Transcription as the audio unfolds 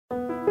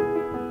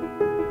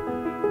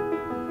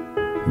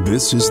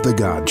This is The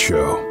God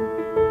Show,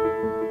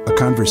 a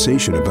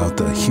conversation about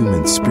the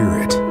human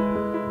spirit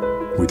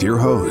with your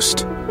host,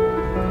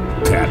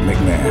 Pat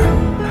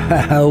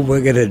McMahon.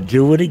 We're going to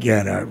do it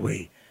again, aren't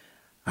we?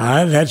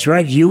 That's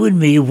right, you and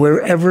me,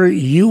 wherever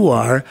you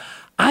are.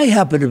 I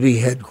happen to be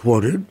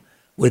headquartered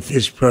with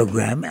this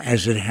program,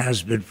 as it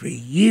has been for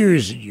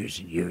years and years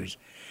and years,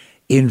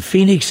 in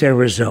Phoenix,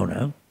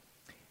 Arizona.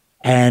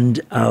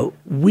 And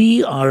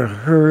we are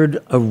heard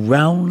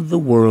around the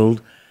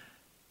world,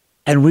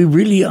 and we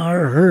really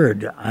are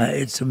heard.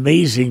 It's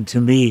amazing to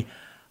me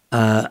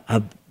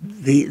the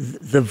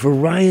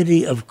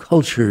variety of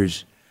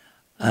cultures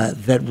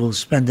that will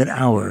spend an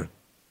hour,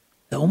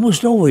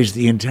 almost always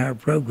the entire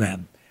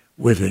program,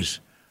 with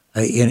us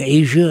in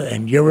Asia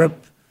and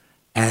Europe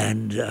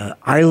and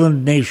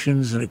island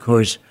nations, and of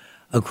course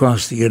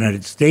across the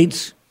United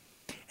States.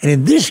 And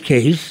in this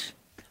case,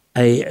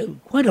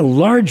 quite a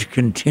large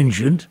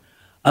contingent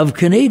of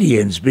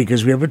Canadians,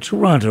 because we have a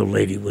Toronto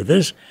lady with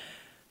us,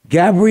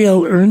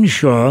 Gabrielle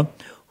Earnshaw,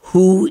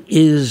 who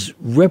is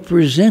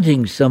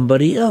representing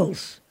somebody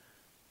else,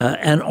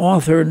 an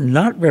author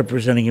not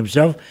representing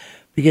himself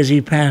because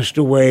he passed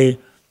away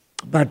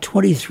about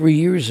 23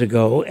 years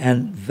ago,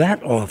 and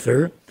that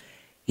author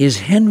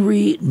is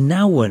Henri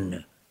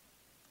Nouwen.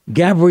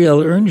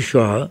 Gabrielle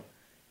Earnshaw,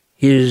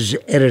 his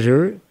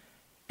editor,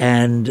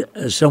 and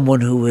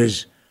someone who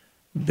has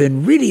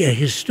been really a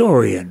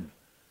historian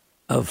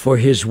for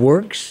his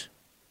works,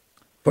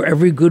 for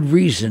every good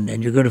reason,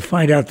 and you're going to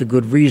find out the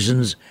good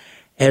reasons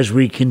as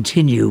we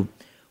continue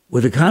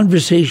with a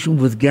conversation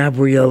with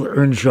Gabrielle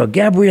Earnshaw.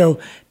 Gabrielle,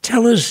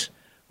 tell us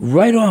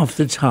right off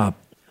the top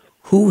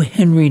who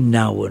Henri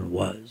Nouwen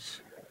was.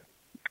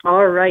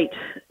 All right.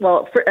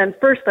 Well,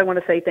 first I want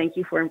to say thank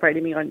you for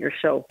inviting me on your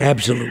show.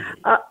 Absolutely.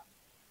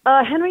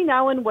 Henri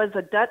Nouwen was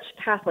a Dutch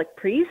Catholic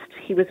priest.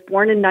 He was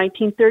born in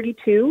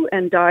 1932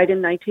 and died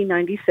in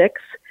 1996.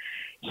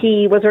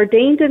 He was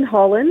ordained in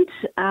Holland,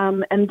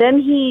 and then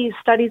he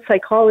studied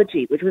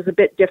psychology, which was a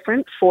bit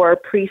different for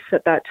priests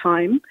at that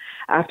time.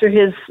 After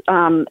his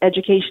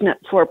education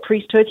for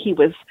priesthood,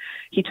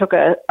 he took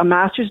a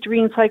master's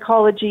degree in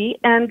psychology,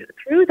 and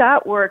through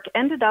that work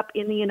ended up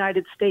in the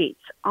United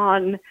States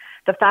on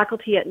the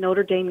faculty at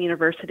Notre Dame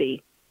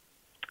University.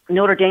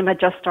 Notre Dame had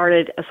just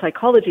started a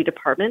psychology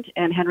department,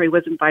 and Henry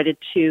was invited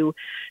to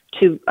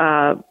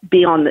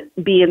be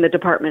in the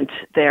department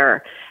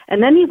there.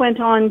 And then he went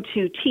on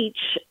to teach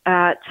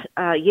at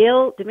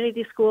Yale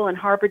Divinity School and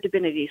Harvard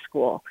Divinity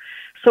School.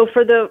 So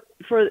for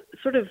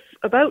sort of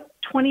about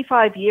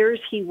 25 years,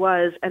 he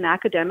was an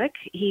academic.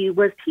 He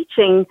was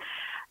teaching.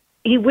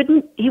 He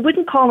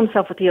wouldn't call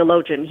himself a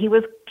theologian. He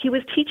was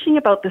teaching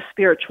about the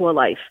spiritual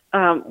life.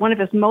 One of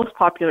his most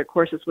popular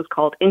courses was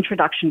called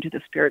Introduction to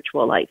the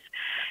Spiritual Life,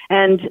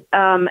 and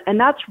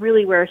that's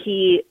really where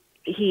he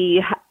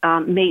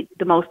made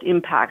the most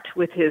impact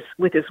with his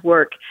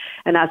work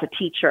and as a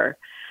teacher.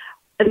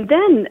 And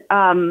then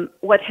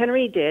what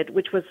Henry did,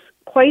 which was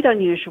quite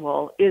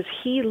unusual, is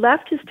he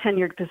left his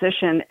tenured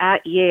position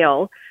at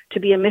Yale to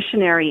be a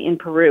missionary in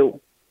Peru,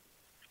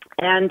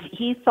 and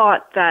he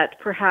thought that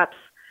perhaps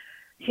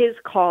his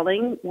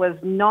calling was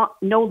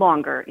no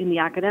longer in the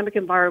academic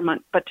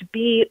environment, but to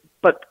be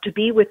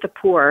with the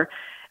poor,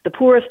 the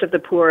poorest of the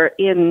poor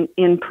in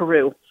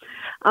Peru.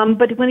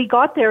 But when he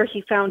got there,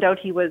 he found out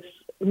he was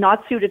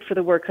not suited for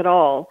the work at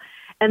all.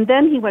 And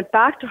then he went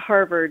back to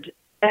Harvard,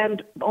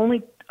 and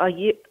only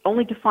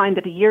to find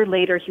that a year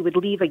later he would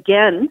leave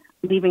again,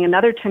 leaving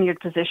another tenured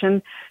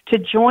position to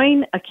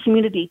join a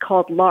community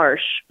called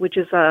L'Arche, which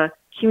is a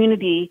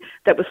community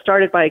that was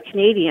started by a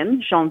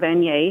Canadian, Jean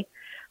Vanier,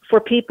 for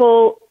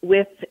people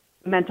with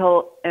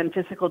mental and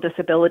physical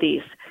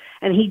disabilities.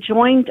 And he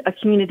joined a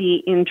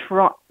community in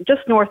Toronto,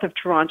 just north of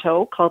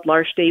Toronto, called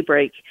L'Arche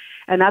Daybreak,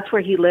 and that's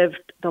where he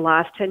lived the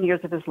last 10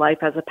 years of his life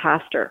as a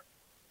pastor.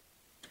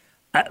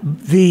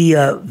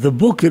 The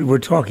book that we're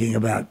talking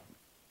about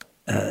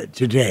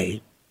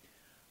today,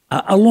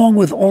 along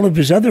with all of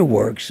his other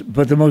works,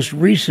 but the most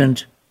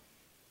recent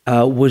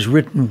was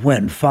written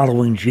when?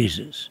 Following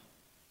Jesus.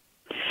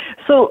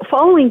 So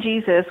Following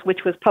Jesus,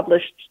 which was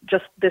published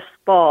just this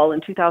fall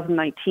in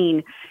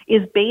 2019,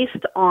 is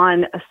based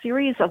on a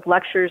series of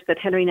lectures that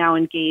Henri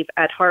Nouwen gave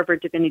at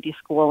Harvard Divinity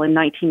School in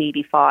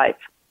 1985.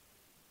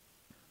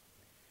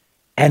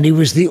 And he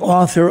was the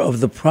author of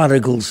The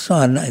Prodigal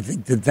Son. I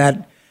think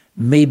that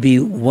may be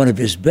one of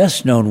his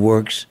best-known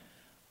works.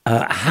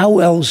 How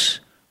else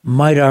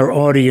might our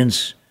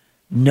audience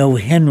know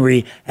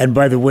Henri? And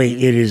by the way,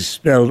 it is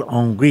spelled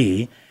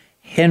Henri,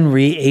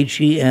 Henri,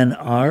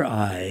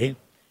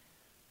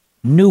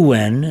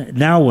 Nouwen,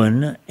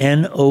 Nouwen.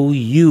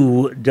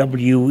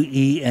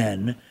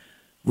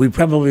 We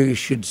probably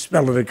should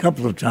spell it a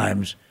couple of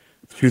times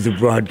through the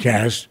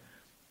broadcast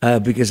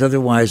because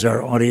otherwise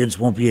our audience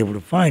won't be able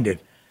to find it.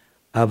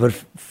 But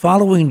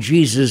Following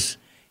Jesus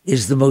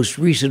is the most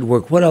recent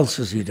work. What else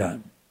has he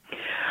done?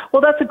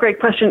 Well, that's a great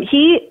question.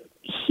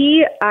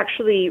 he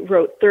actually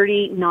wrote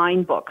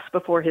 39 books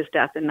before his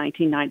death in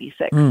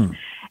 1996.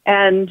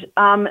 And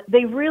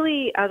they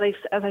really, as I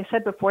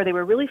said before, they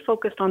were really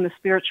focused on the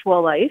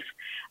spiritual life.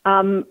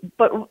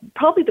 But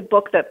probably the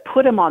book that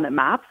put him on the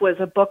map was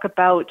a book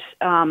about,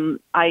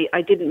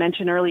 I didn't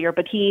mention earlier,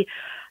 but he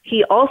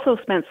also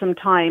spent some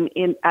time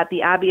at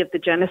the Abbey of the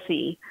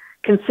Genesee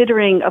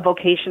considering a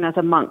vocation as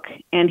a monk.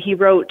 And he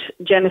wrote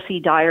Genesee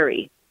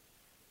Diary,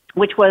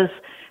 which was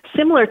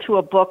similar to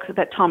a book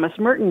that Thomas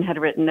Merton had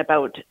written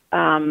about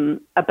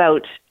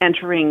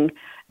entering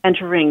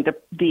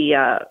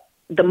the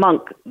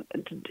monk,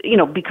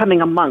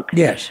 becoming a monk.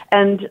 Yes.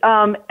 And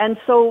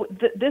so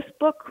this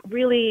book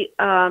really,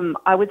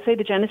 I would say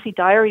the Genesee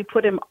Diary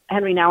put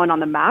Henri Nouwen on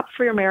the map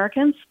for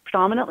Americans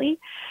predominantly.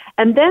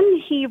 And then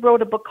he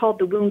wrote a book called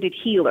The Wounded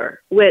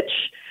Healer,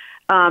 which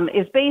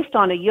is based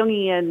on a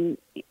Jungian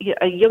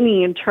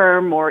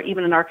term, or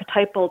even an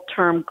archetypal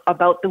term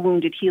about the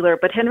wounded healer.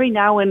 But Henri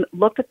Nouwen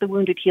looked at the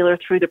wounded healer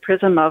through the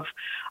prism of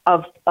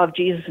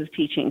Jesus'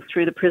 teachings,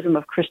 through the prism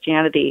of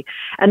Christianity.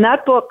 And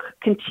that book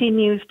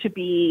continues to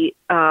be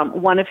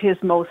one of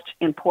his most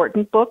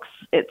important books.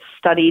 It's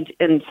studied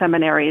in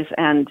seminaries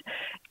and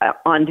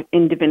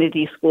in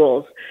divinity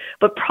schools.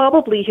 But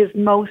probably his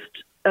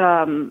most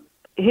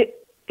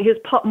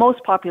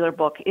most popular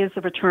book is The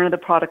Return of the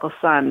Prodigal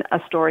Son, A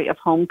Story of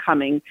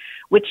Homecoming,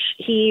 which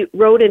he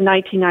wrote in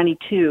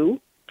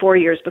 1992, 4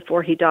 years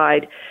before he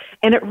died.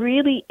 And it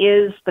really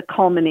is the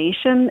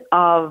culmination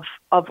of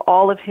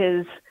all of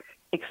his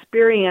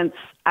experience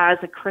as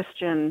a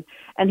Christian,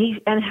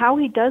 and how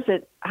he does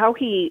it, how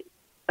he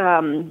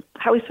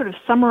sort of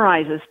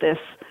summarizes this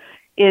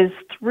is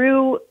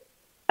through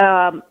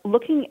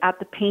looking at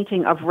the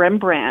painting of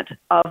Rembrandt's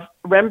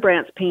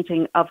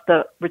painting of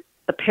the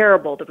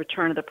parable, The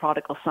Return of the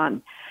Prodigal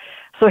Son.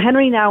 So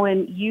Henri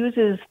Nouwen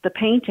uses the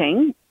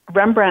painting,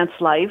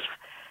 Rembrandt's life,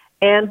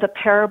 and the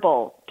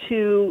parable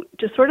to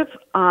sort of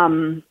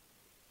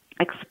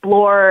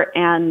explore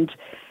and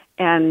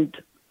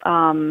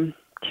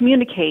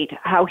communicate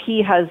how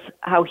he has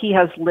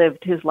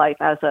lived his life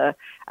as a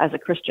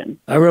Christian.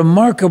 A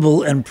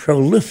remarkable and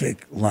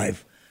prolific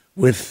life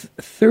with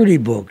 30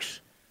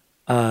 books,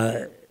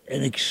 an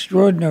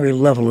extraordinary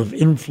level of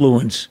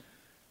influence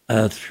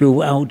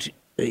throughout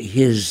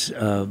his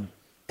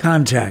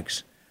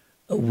contacts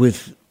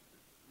with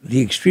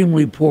the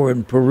extremely poor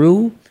in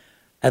Peru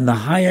and the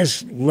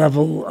highest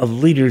level of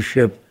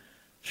leadership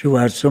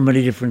throughout so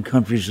many different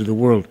countries of the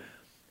world.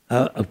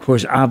 Of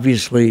course,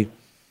 obviously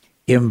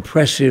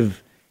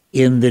impressive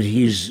in that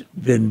he's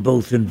been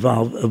both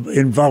involved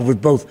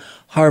with both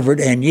Harvard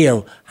and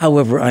Yale.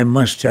 However, I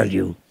must tell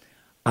you,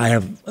 I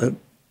have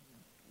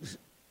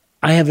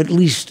at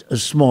least a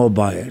small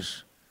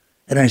bias,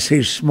 and I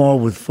say small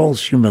with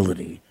false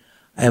humility.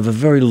 I have a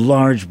very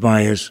large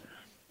bias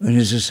in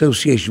his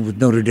association with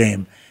Notre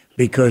Dame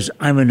because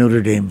I'm a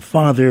Notre Dame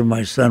father.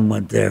 My son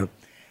went there.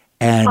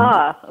 And,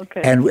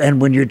 okay. And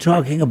when you're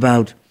talking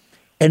about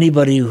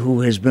anybody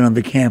who has been on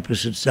the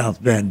campus at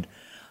South Bend,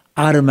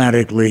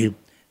 automatically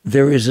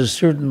there is a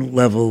certain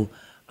level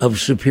of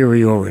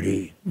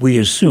superiority, we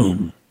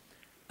assume,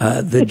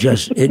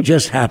 that it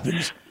just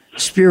happens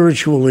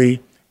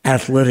spiritually,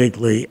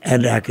 athletically,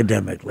 and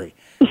academically.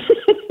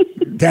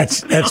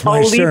 That's my sermon.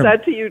 I'll leave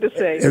that to you to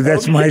say.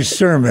 That's my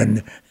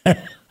sermon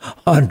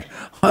on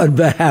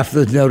behalf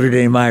of the Notre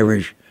Dame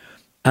Irish.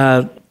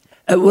 When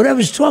I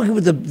was talking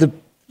with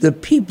the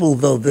people,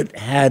 though, that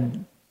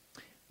had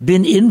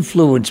been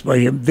influenced by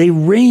him, they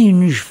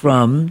range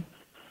from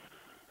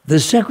the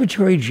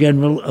Secretary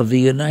General of the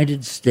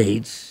United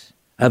States,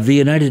 of the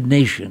United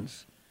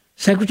Nations,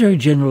 Secretary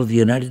General of the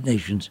United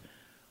Nations,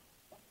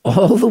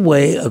 all the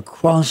way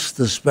across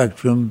the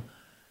spectrum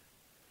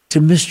to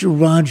Mr.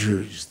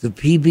 Rogers, the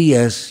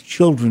PBS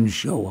children's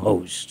show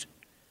host.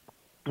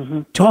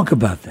 Mm-hmm. Talk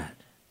about that.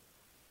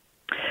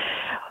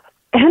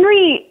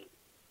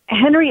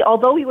 Henri,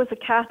 although he was a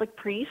Catholic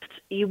priest,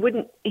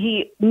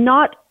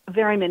 not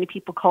very many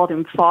people called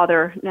him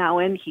Father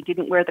Nouwen. He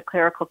didn't wear the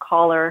clerical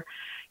collar.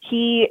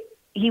 He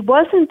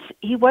wasn't.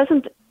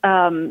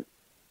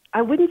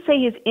 I wouldn't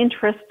say his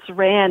interests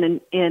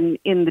ran in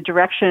the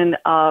direction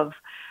of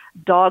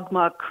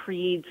dogma,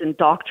 creeds, and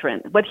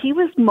doctrine. What he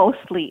was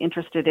mostly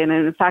interested in,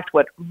 and in fact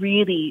what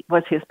really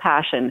was his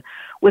passion,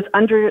 was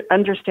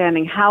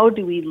understanding how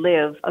do we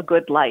live a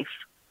good life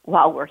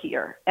while we're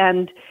here.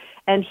 And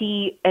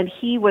he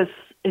was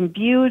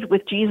imbued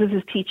with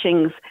Jesus'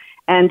 teachings,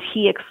 and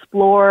he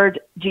explored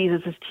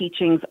Jesus'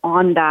 teachings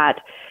on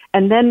that,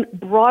 and then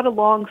brought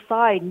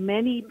alongside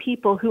many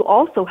people who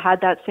also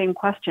had that same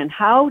question.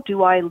 How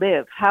do I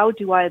live? How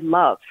do I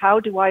love?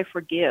 How do I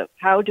forgive?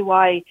 How do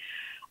I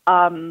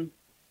turn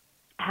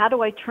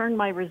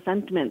my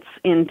resentments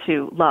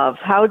into love?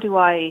 How do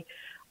I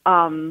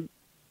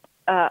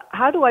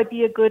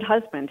be a good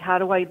husband? How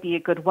do I be a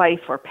good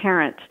wife or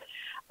parent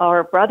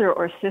or brother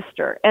or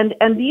sister? And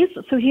these,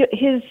 so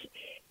his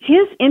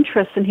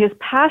interests and his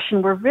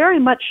passion were very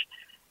much,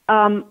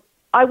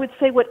 I would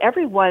say, what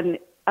everyone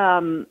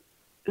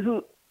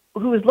who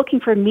is looking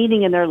for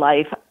meaning in their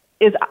life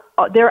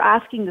they're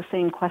asking the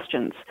same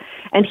questions.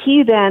 And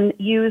he then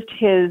used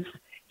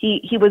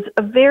he was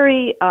a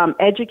very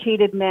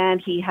educated man.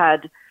 He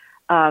had,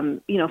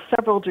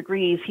 several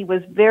degrees. He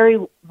was very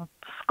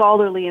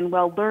scholarly and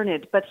well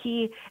learned, but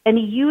he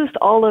used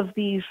all of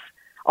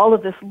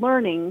this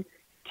learning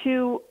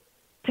to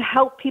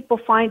help people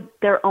find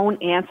their own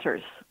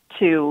answers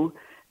to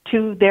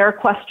their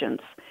questions.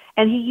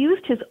 And he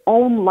used his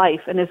own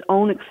life and his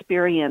own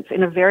experience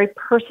in a very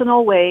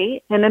personal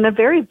way and in a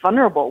very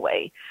vulnerable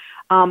way.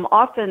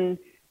 Often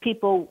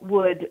people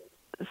would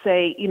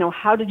say,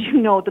 how did you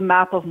know the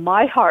map of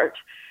my heart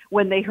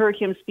when they heard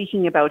him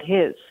speaking about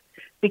his?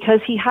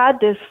 Because he had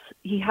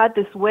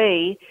this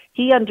way,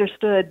 he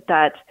understood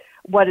that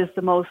what is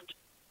the most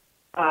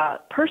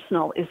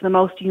personal is the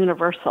most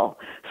universal.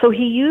 So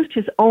he used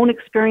his own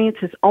experience,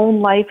 his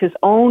own life, his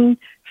own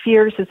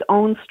fears, his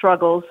own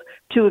struggles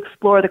to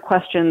explore the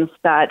questions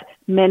that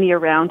many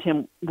around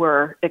him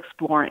were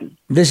exploring.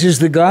 This is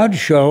The God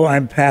Show.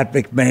 I'm Pat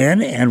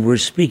McMahon, and we're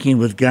speaking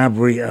with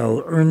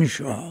Gabrielle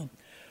Earnshaw,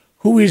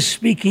 who is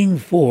speaking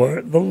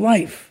for the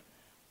life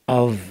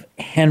of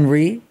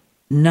Henri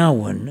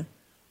Nouwen,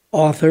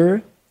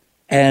 author,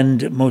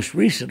 and most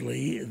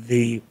recently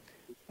the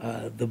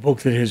book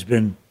that has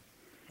been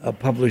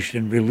published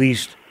and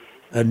released,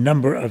 a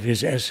number of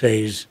his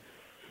essays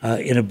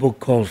in a book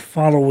called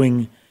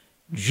Following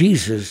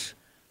Jesus.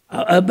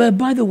 But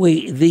by the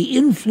way, the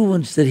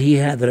influence that he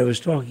had that I was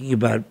talking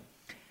about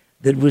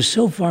that was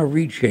so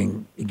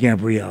far-reaching,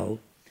 Gabrielle,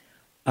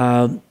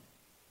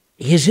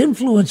 his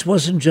influence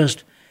wasn't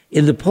just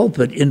in the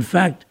pulpit. In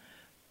fact,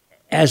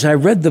 as I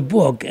read the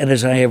book and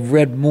as I have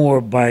read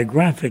more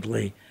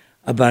biographically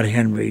about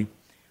Henri,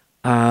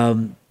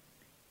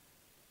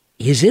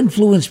 his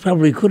influence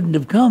probably couldn't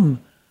have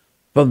come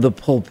from the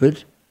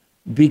pulpit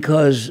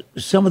because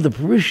some of the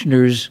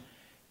parishioners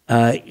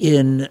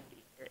in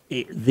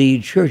the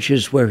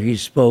churches where he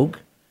spoke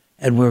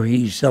and where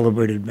he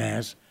celebrated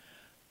Mass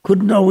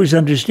couldn't always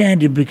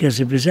understand him because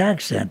of his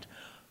accent.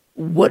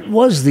 What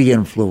was the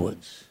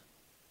influence?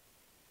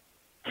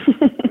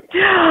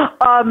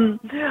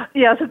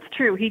 Yes, it's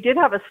true. He did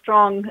have a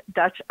strong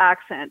Dutch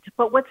accent.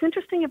 But what's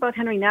interesting about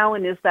Henri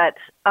Nouwen is that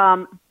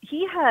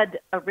he had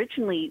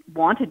originally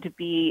wanted to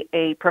be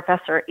a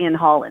professor in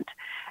Holland.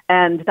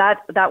 And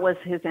that was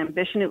his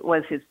ambition. It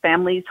was his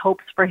family's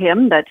hopes for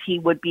him that he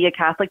would be a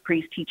Catholic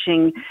priest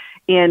teaching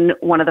in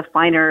one of the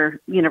finer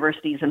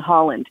universities in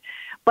Holland.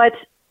 But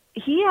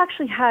he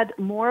actually had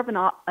more of an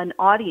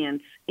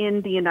audience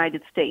in the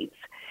United States.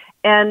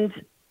 And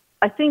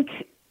I think,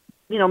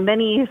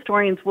 many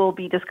historians will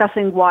be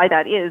discussing why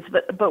that is.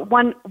 But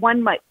one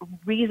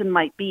reason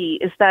might be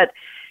is that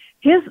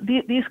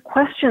these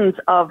questions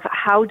of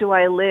how do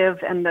I live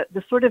and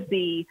the sort of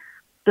the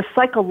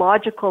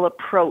psychological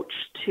approach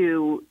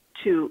to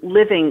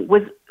living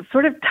was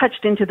sort of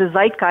touched into the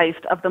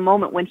zeitgeist of the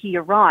moment when he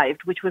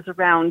arrived, which was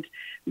around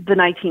the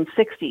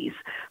 1960s.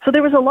 So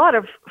there was a lot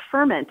of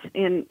ferment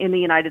in the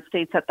United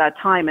States at that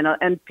time,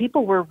 and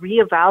people were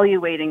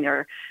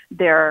reevaluating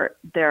their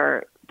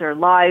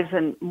lives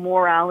and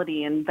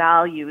morality and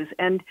values.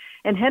 And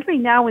Henri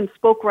Nouwen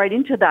spoke right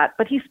into that,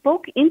 but he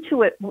spoke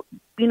into it,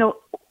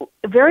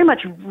 very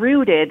much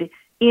rooted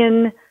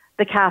in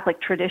the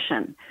Catholic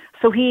tradition.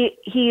 So he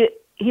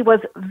was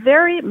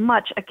very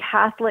much a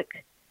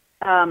Catholic,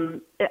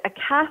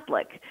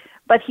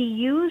 but he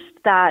used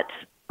that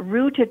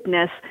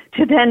rootedness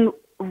to then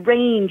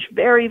range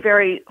very,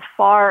 very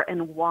far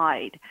and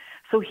wide.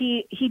 So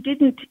he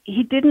didn't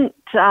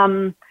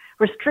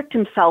restrict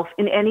himself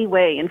in any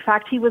way. In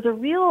fact, he was a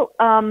real.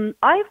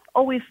 I've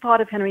always thought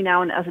of Henri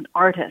Nouwen as an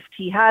artist.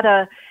 He had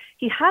a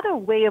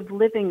way of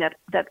living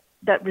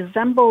that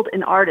resembled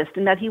an artist,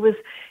 in that he was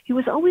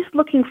always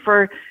looking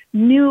for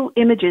new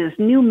images,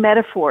 new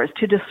metaphors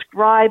to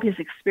describe his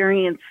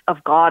experience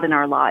of God in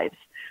our lives.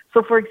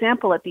 So, for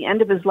example, at the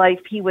end of his life,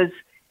 he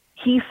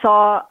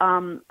saw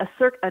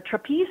a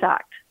trapeze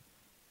act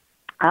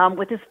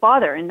with his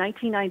father in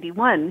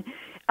 1991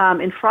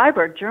 in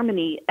Freiburg,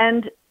 Germany,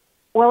 and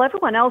while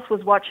everyone else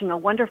was watching a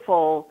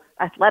wonderful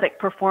athletic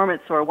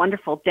performance or a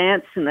wonderful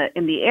dance in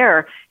the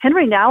air,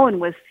 Henri Nouwen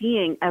was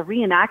seeing a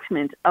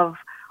reenactment of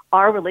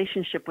our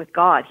relationship with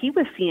God. He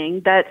was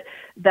seeing that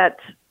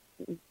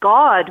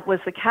God was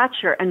the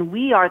catcher and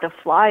we are the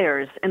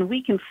flyers, and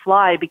we can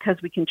fly because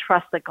we can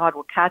trust that God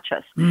will catch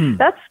us.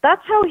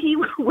 That's how he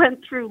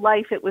went through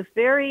life. It was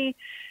very.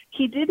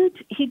 He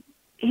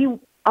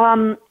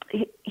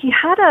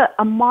had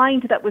a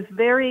mind that was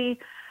very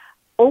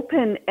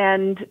open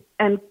and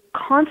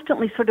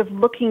constantly sort of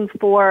looking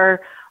for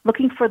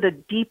the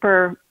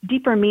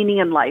deeper meaning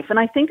in life. And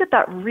I think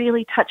that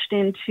really touched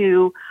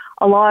into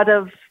a lot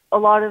of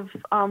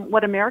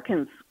what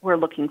Americans were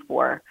looking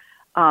for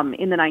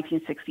in the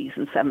 1960s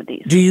and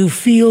 70s. Do you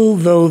feel,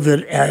 though,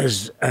 that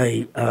as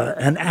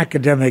an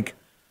academic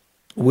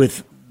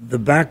with the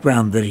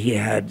background that he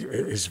had,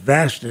 as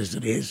vast as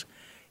it is,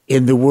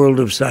 in the world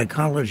of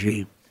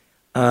psychology,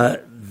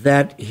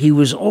 that he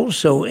was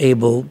also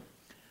able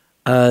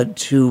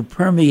to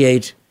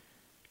permeate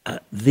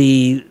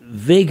the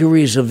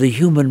vagaries of the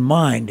human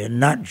mind and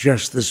not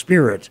just the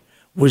spirit.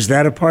 Was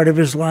that a part of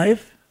his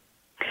life?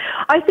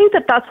 I think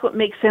that that's what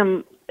makes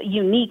him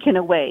unique in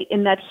a way,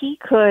 in that he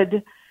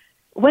could,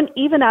 when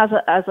even as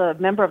a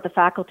member of the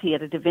faculty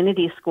at a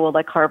divinity school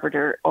like Harvard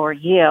or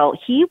Yale,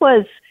 he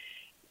was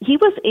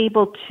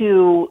able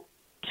to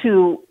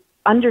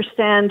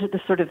understand the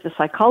sort of the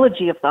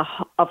psychology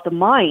of the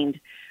mind,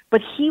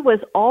 but he was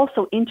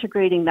also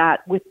integrating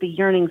that with the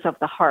yearnings of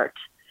the heart.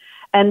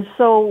 And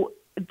so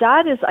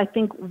that is, I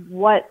think,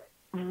 what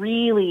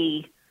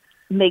really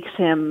makes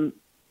him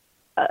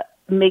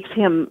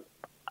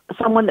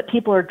someone that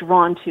people are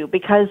drawn to,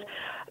 because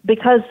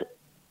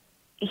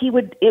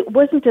it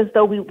wasn't as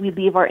though we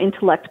leave our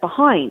intellect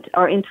behind.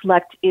 Our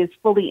intellect is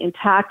fully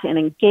intact and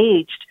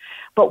engaged,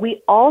 but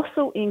we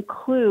also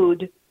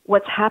include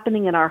what's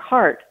happening in our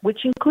heart,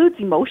 which includes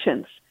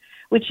emotions,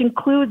 which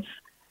includes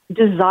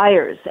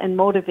desires and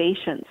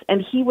motivations.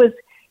 And he was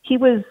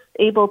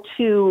able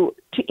to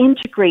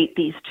integrate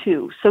these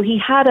two. So he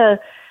had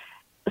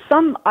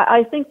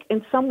I think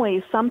in some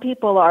ways, some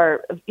people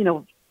are,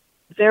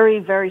 very,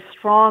 very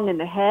strong in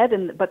the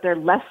head, but they're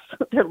less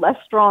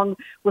strong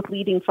with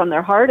leading from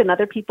their heart, and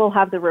other people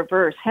have the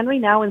reverse. Henri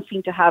Nouwen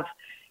seemed to have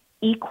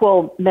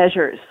equal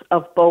measures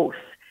of both,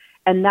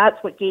 and that's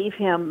what gave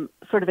him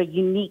sort of a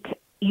unique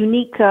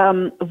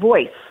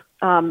voice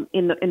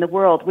in the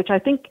world, which I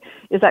think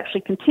is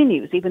actually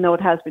continues, even though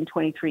it has been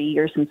 23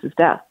 years since his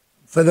death.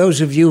 For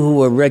those of you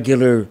who are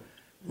regular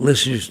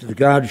listeners to the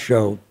God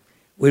Show,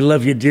 we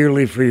love you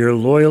dearly for your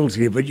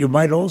loyalty, but you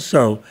might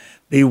also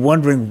be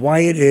wondering why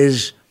it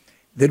is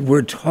that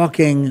we're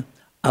talking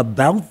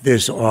about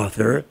this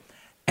author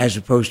as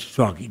opposed to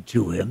talking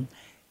to him.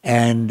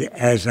 And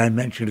as I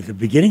mentioned at the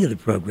beginning of the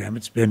program,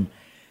 it's been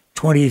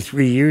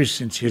 23 years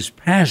since his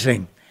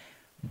passing.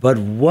 But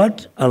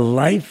what a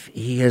life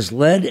he has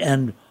led,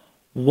 and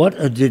what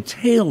a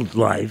detailed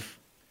life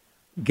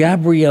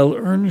Gabrielle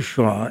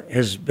Earnshaw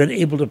has been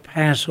able to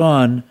pass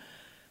on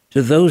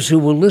to those who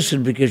will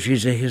listen, because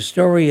she's a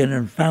historian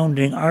and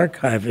founding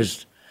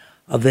archivist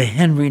of the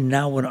Henri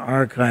Nouwen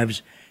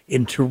Archives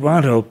in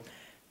Toronto,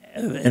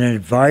 an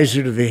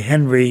advisor to the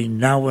Henri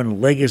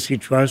Nouwen Legacy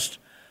Trust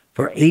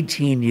for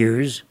 18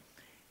 years,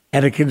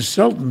 and a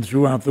consultant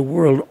throughout the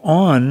world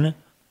on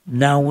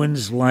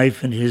Nouwen's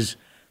life and his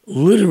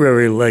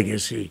literary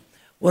legacy.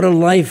 What a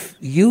life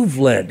you've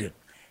led.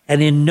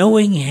 And in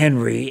knowing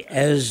Henri,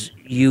 as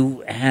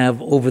you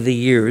have over the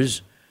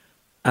years,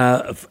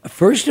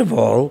 first of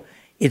all,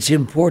 it's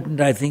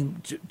important, I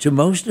think, to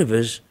most of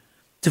us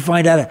to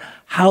find out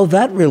how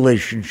that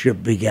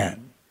relationship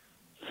began.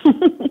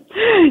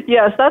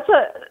 Yes,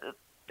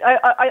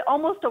 I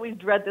almost always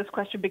dread this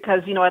question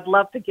because, I'd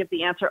love to give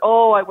the answer.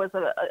 Oh, I was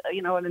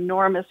an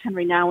enormous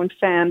Henri Nouwen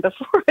fan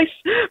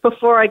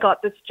before I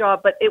got this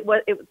job, but it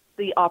was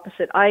the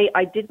opposite.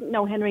 I didn't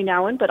know Henri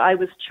Nouwen, but I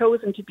was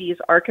chosen to be his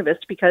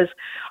archivist because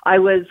I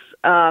was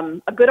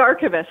a good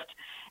archivist.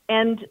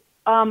 And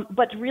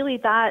but really,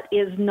 that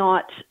is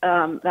not.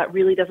 That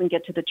really doesn't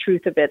get to the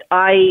truth of it.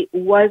 I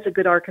was a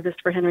good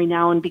archivist for Henri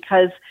Nouwen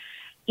because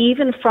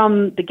even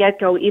from the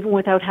get-go, even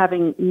without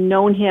having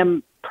known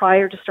him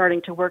prior to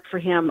starting to work for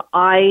him,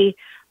 I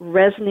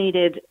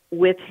resonated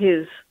with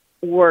his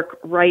work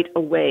right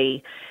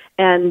away.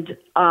 And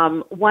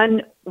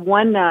one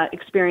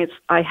experience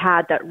I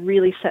had that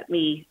really set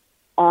me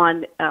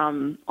on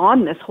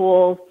this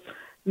whole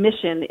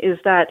mission is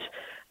that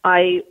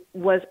I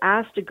was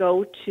asked to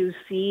go to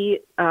see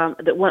on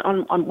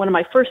one of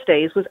my first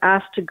days was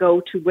asked to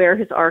go to where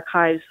his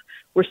archives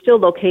were still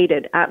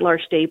located at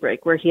L'Arche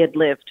Daybreak, where he had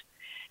lived.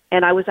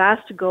 And I was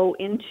asked to go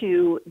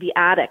into the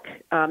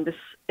attic. And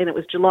it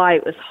was July.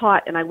 It was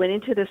hot, and I went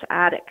into this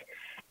attic,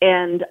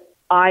 and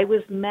I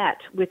was met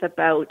with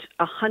about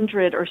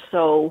 100 or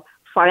so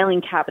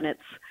filing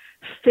cabinets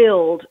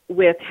filled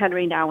with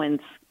Henri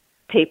Nouwen's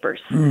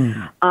papers.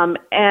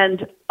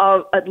 And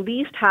at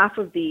least half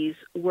of these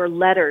were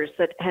letters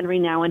that Henri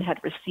Nouwen had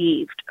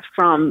received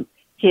from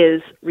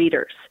his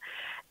readers,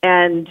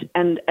 and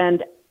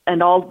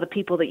all of the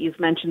people that you've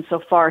mentioned so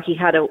far. He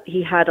had a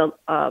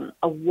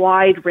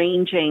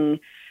wide-ranging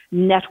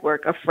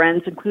network of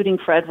friends, including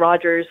Fred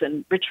Rogers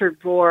and Richard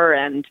Rohr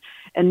and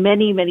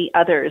many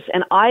others.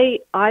 And I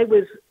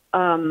was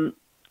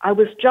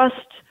just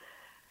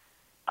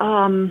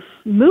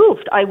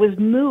moved. I was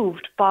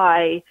moved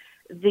by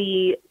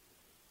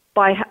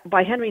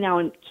Henri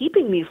Nouwen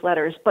keeping these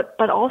letters,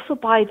 but also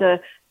by the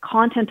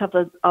content of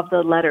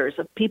the letters,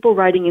 of people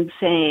writing and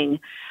saying,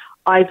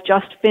 I've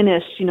just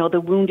finished,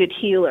 The Wounded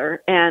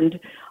Healer, and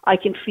I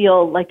can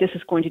feel like this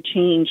is going to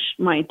change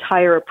my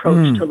entire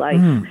approach to life.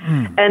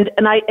 And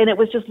it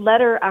was just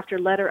letter after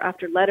letter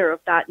after letter of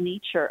that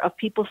nature, of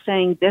people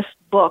saying, this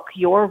book,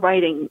 your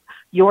writing,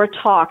 your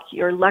talk,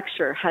 your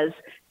lecture has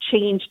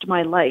changed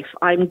my life.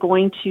 I'm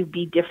going to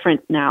be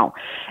different now.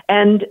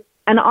 And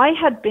I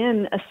had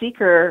been a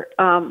seeker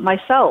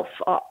myself.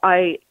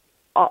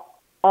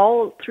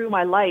 All through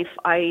my life,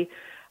 I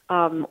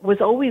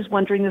was always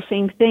wondering the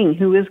same thing.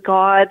 Who is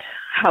God?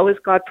 How is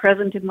God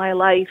present in my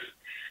life?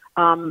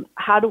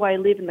 How do I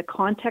live in the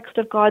context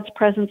of God's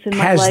presence in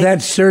my life? Has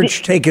that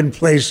search taken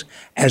place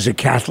as a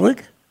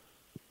Catholic?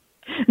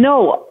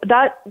 No,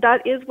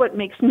 that is what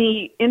makes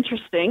me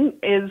interesting,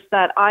 is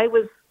that I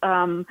was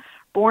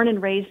born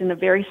and raised in a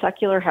very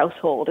secular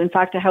household. In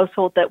fact, a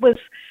household that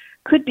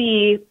could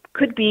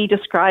be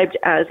described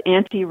as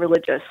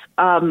anti-religious,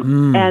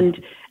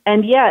 and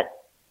yet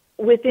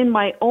within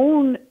my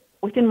own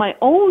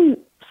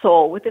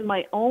soul, within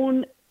my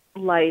own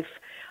life,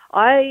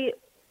 I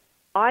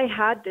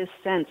had this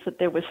sense that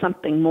there was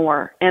something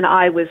more, and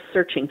I was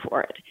searching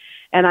for it.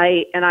 And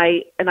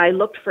I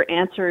looked for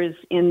answers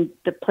in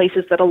the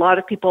places that a lot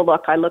of people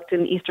look. I looked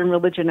in Eastern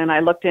religion, and I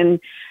looked in,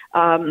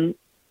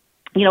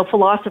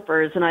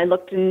 philosophers, and I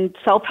looked in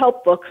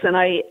self-help books,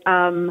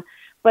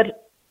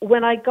 but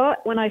when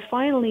I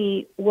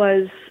finally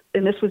was,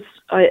 and this was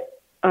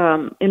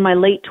in my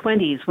late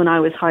 20s when I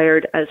was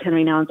hired as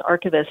Henri Nouwen's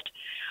archivist,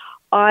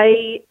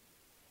 I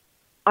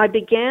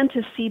began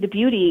to see the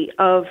beauty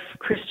of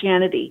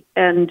Christianity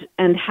and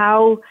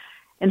how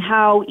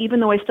even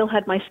though I still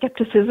had my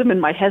skepticism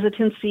and my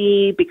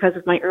hesitancy because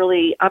of my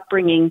early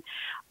upbringing,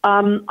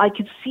 I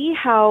could see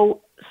how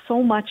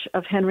so much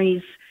of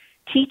Henri's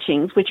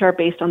teachings, which are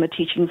based on the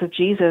teachings of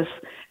Jesus,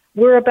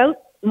 were about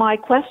my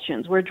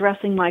questions. We're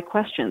addressing my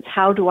questions.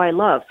 How do I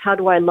love? How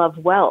do I love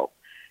well?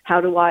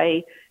 How do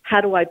I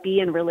be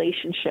in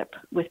relationship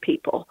with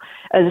people,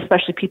 and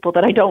especially people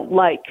that I don't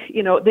like?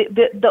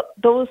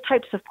 Those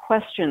types of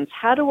questions.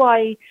 How do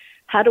I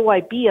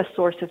be a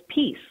source of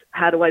peace?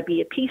 How do I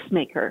be a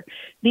peacemaker?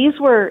 These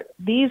were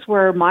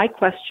my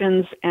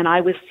questions, and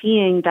I was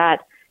seeing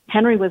that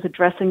Henri was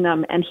addressing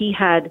them, and he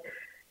had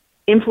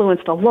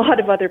influenced a lot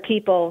of other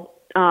people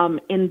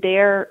in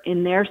their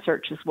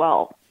search as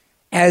well.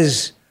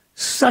 As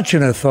such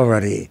an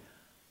authority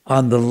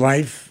on the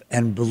life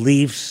and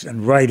beliefs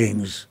and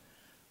writings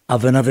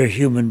of another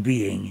human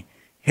being,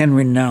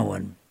 Henri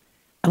Nouwen,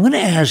 I'm going to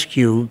ask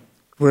you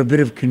for a bit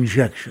of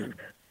conjecture.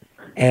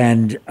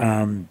 And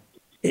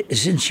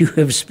since you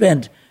have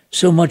spent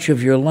so much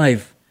of your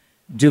life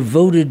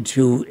devoted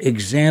to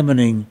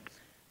examining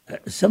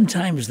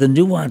sometimes the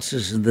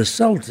nuances and the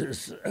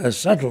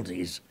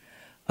subtleties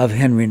of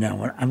Henri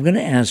Nouwen, I'm going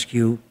to ask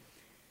you,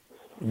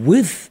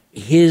 with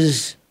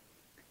his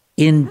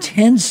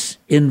intense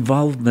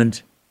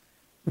involvement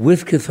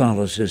with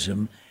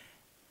Catholicism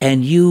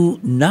and you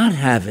not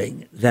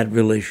having that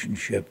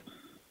relationship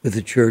with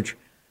the church,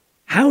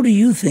 how do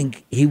you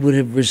think he would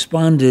have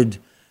responded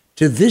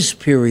to this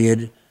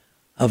period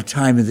of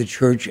time in the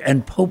church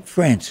and Pope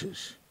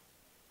Francis?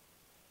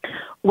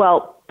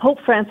 Well, Pope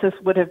Francis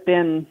would have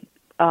been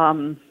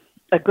a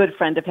good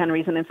friend of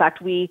Henry's, and in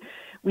fact, we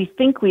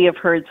think we have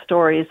heard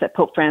stories that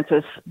Pope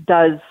Francis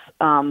does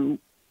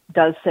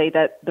say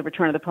that The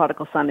Return of the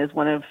Prodigal Son is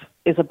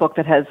a book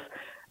that has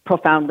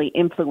profoundly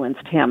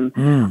influenced him.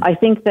 I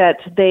think that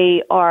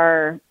they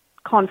are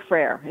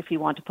confrere, if you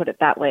want to put it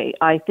that way.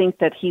 I think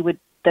that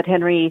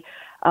Henry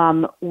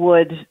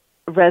would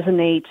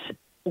resonate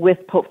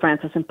with Pope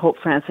Francis, and Pope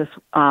Francis,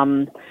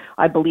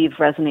 I believe,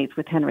 resonates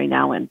with Henri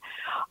Nouwen.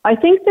 I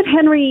think that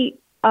Henry,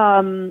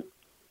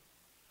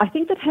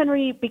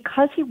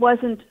 because he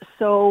wasn't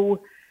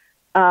so,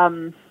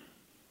 I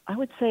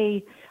would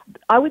say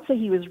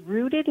he was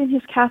rooted in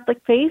his Catholic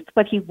faith,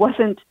 but he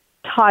wasn't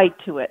tied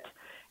to it.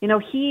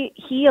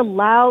 He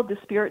allowed the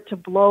Spirit to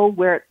blow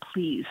where it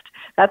pleased.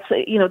 That's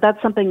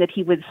something that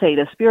he would say.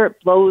 The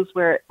Spirit blows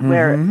where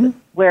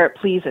it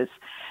pleases,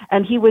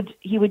 and he would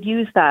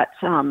use that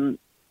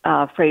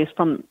phrase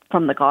from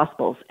the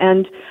Gospels.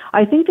 And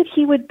I think that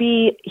he would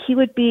be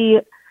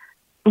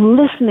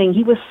listening.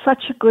 He was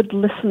such a good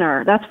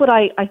listener. That's what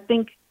I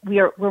think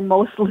we're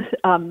most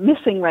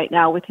missing right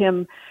now with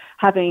him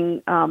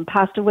having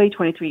passed away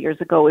 23 years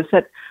ago, is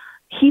that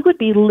he would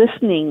be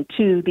listening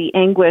to the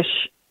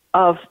anguish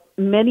of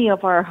many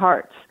of our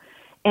hearts,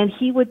 and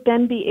he would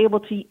then be able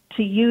to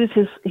use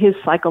his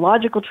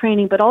psychological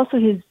training, but also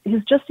his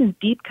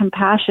deep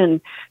compassion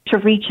to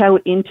reach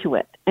out into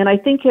it. And I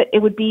think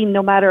it would be,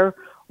 no matter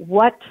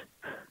what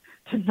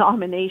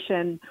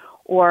denomination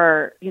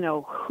or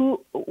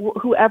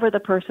whoever the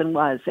person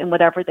was and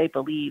whatever they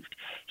believed,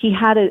 he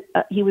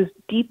was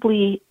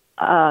deeply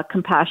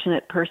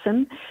compassionate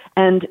person,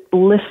 and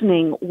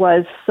listening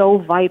was so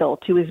vital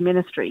to his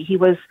ministry. He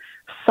was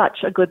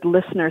such a good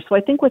listener. So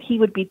I think what he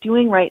would be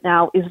doing right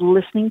now is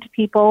listening to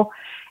people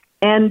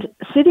and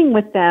sitting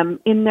with them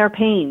in their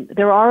pain.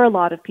 There are a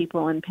lot of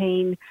people in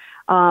pain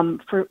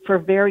for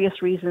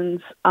various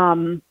reasons,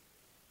 and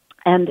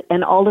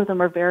all of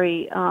them are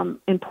very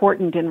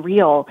important and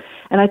real.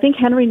 And I think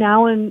Henri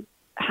Nouwen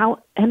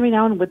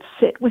would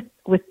sit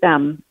with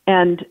them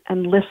and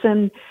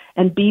listen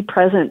and be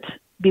present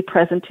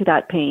to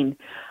that pain,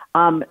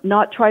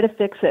 not try to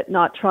fix it,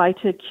 not try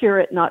to cure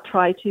it, not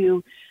try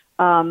to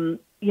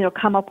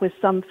come up with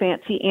some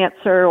fancy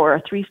answer or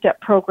a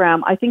 3-step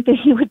program. I think that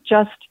he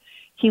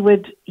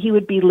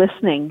would be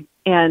listening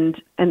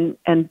and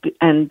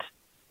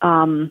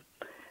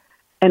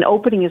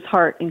opening his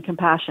heart in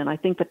compassion. I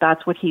think that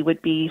that's what he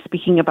would be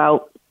speaking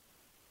about.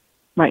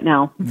 right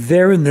now.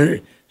 There in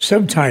the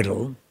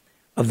subtitle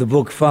of the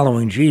book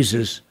Following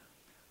Jesus,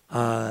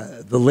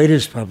 the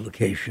latest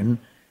publication,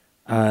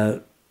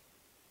 the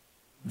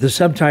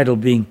subtitle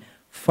being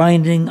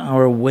Finding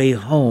Our Way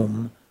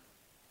Home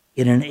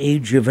in an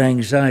Age of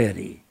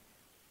Anxiety.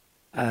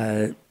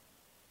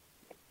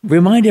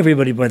 Remind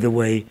everybody, by the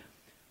way,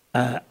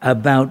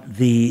 about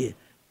the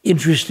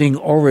interesting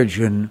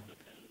origin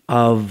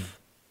of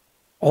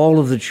all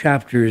of the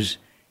chapters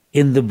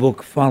in the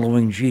book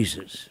Following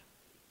Jesus.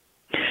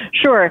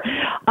 Sure.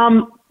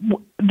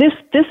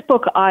 This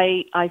book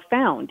I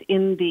found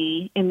in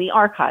the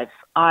archives.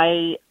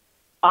 I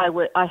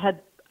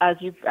had, as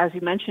you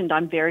mentioned,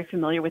 I'm very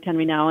familiar with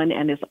Henri Nouwen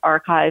and his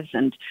archives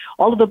and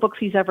all of the books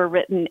he's ever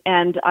written.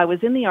 And I was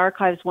in the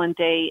archives one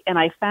day and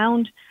I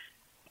found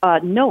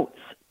notes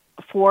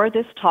for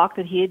this talk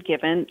that he had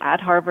given at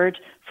Harvard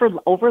for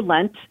over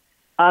Lent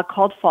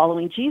called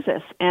Following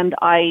Jesus. And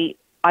I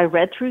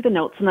read through the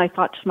notes and I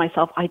thought to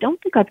myself, I don't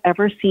think I've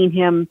ever seen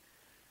him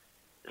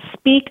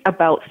speak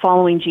about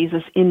following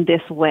Jesus in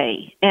this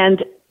way.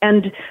 And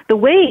the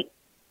way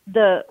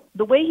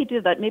he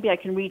did that, maybe I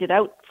can read it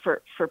out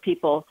for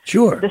people.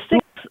 Sure.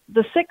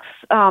 The six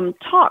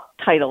talk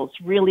titles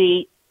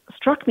really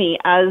struck me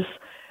as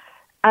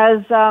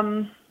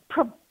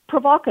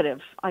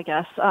provocative, I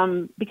guess,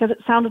 because it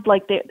sounded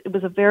like it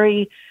was a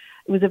very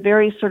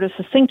sort of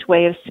succinct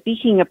way of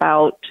speaking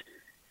about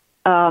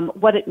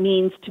what it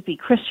means to be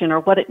Christian, or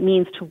what it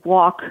means to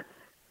walk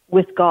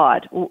with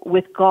God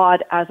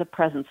as a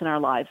presence in our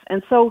lives.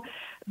 And so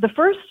the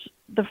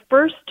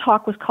first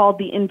talk was called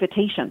The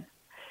Invitation.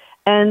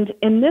 And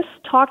in this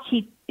talk,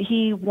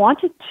 he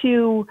wanted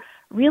to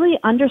really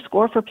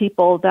underscore for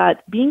people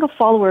that being a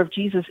follower of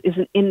Jesus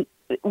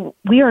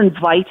we are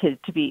invited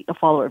to be a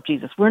follower of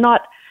Jesus. We're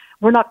not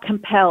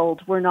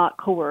compelled. We're not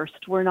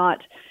coerced. We're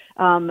not,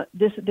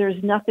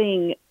 there's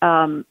nothing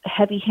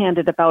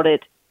heavy-handed about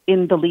it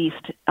in the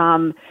least.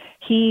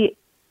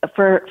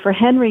 For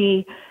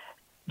Henri,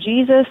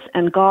 Jesus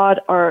and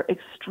God are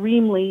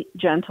extremely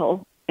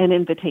gentle and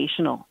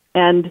invitational.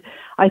 And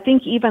I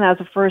think even as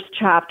a first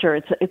chapter,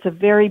 it's a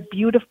very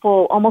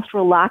beautiful, almost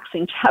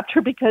relaxing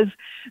chapter, because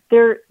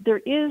there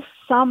is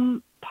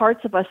some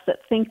parts of us that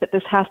think that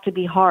this has to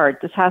be hard.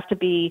 This has to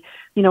be,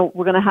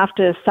 we're going to have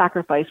to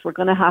sacrifice. We're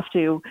going to have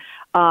to,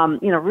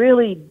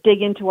 really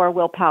dig into our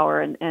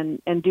willpower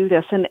and do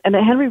this. And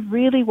Henri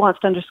really wants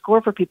to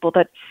underscore for people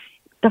that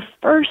the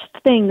first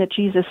thing that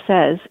Jesus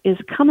says is,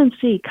 come and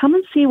see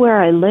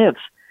where I live.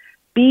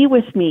 Be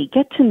with me,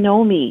 get to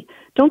know me.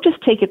 Don't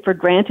just take it for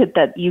granted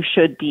that you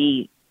should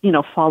be,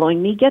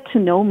 following me. Get to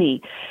know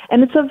me.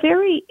 And it's a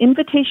very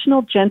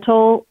invitational,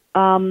 gentle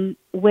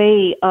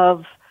way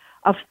of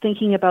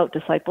thinking about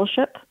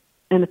discipleship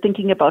and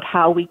thinking about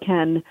how we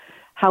can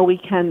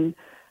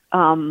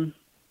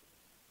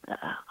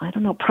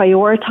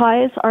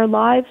prioritize our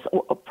lives,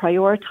 or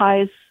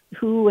prioritize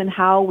who and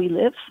how we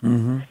live.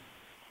 Mm-hmm.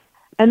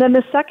 And then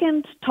the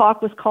second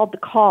talk was called The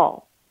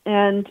Call.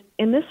 And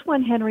in this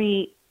one,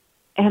 Henri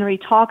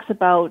talks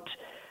about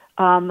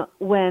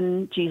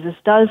when Jesus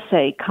does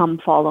say, come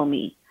follow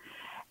me.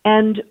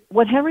 And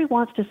what Henri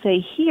wants to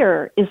say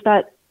here is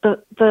that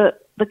the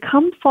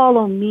come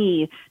follow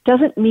me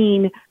doesn't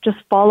mean just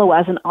follow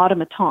as an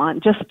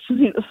automaton, just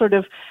sort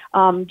of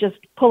just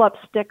pull up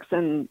sticks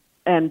and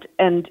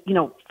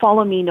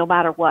follow me no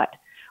matter what.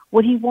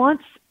 What he's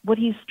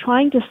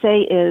trying to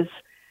say is,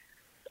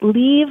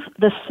 leave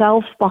the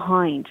self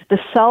behind, the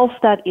self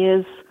that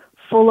is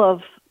full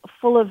of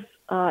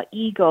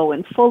ego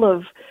and full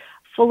of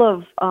sort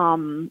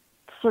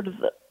of,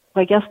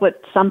 I guess,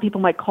 what some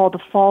people might call the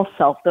false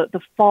self, the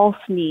false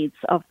needs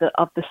of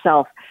the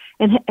self.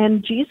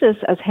 And Jesus,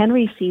 as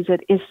Henri sees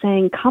it, is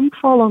saying, come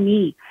follow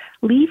me.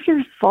 Leave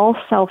your false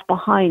self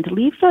behind.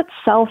 Leave that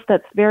self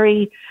that's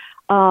very,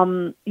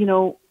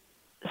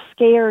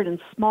 scared and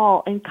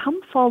small, and come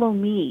follow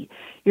me.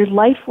 Your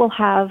life will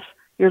have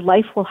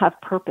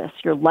purpose.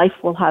 Your life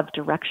will have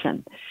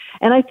direction.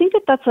 And I think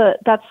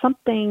that's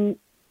something,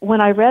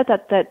 when I read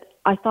that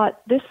I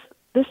thought, this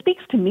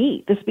speaks to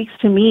me. This speaks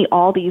to me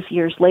all these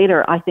years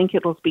later. I think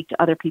it will speak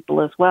to other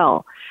people as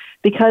well,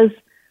 because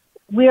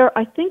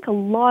I think a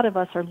lot of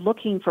us are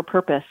looking for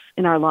purpose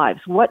in our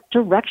lives. What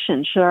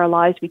direction should our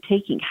lives be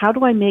taking? How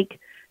do I make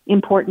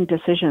important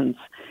decisions?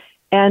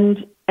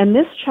 And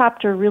this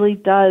chapter really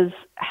does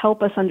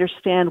help us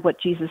understand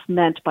what Jesus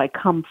meant by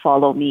come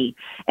follow me.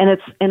 And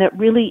it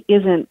really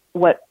isn't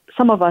what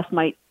some of us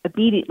might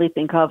immediately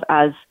think of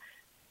as,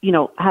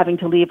 having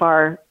to leave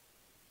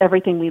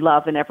everything we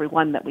love and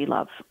everyone that we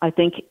love. I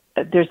think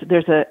there's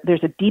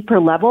a deeper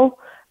level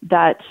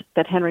that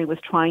Henri was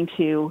trying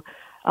to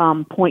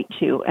point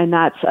to, and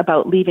that's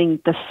about leaving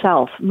the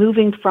self,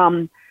 moving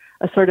from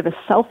a sort of a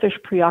selfish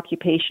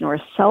preoccupation or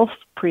a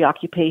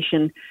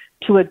self-preoccupation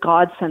to a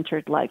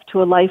God-centered life,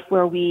 to a life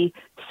where we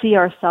see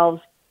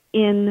ourselves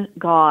in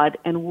God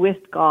and with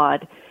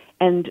God,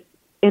 and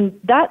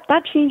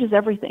that changes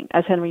everything,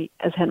 as Henri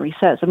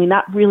says. I mean,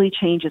 that really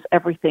changes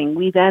everything.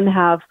 We then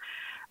have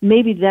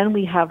maybe then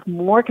we have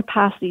more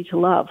capacity to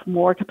love,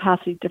 more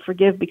capacity to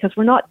forgive, because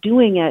we're not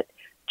doing it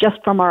just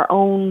from our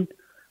own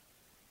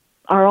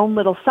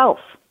little self.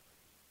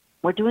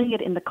 We're doing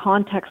it in the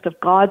context of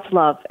God's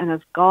love and as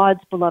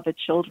God's beloved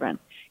children.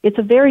 It's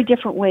a very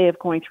different way of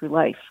going through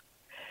life.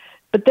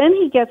 But then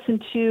he gets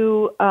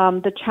into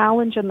the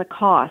challenge and the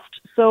cost.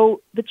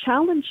 So the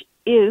challenge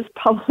is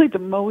probably the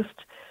most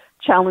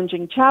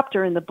challenging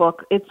chapter in the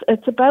book.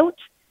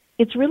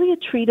 It's really a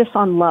treatise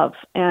on love.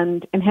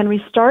 And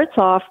Henry starts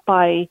off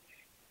by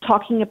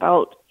talking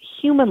about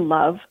human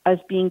love as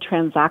being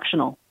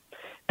transactional,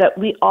 that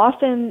we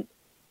often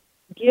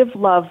give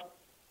love,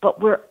 but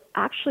we're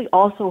actually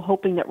also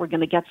hoping that we're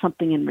going to get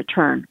something in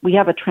return. We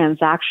have a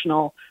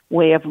transactional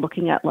way of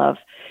looking at love.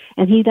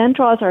 And he then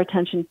draws our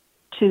attention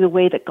to the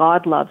way that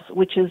God loves,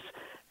 which is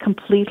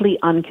completely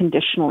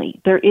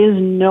unconditionally. There is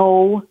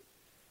no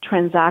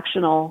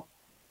transactional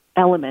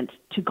element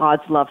to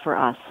God's love for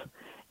us.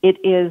 It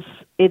is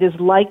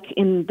like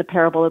in the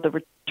parable of the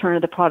return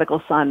of the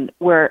prodigal son,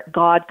 where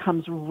God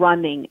comes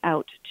running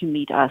out to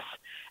meet us.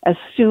 As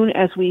soon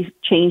as we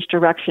change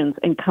directions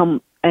and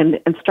come and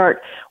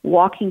start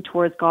walking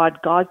towards God,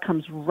 God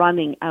comes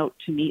running out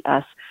to meet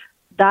us.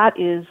 That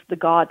is the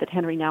God that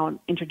Henri Nouwen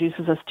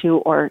introduces us to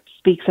or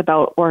speaks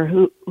about, or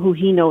who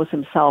he knows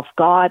himself,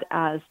 God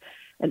as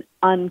an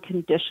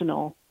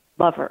unconditional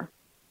lover.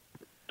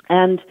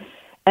 And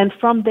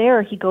from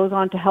there, he goes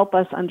on to help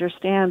us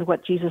understand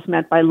what Jesus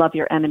meant by love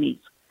your enemies.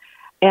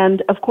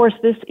 And of course,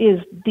 this is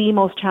the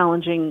most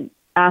challenging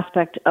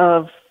aspect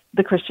of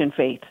the Christian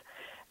faith.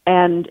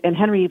 And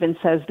Henry even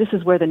says this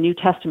is where the New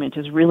Testament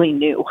is really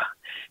new,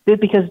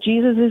 because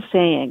Jesus is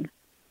saying,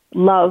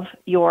 love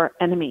your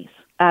enemies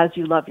as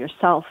you love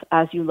yourself,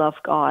 as you love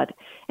God.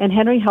 And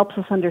Henry helps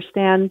us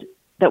understand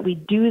that we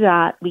do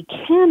that, we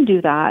can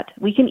do that,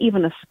 we can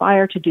even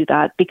aspire to do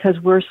that because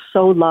we're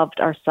so loved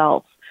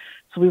ourselves.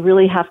 So we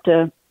really have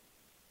to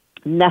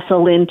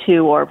nestle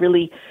into or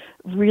really,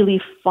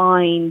 really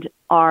find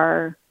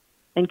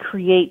and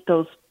create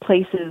those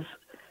places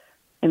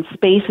and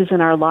spaces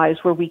in our lives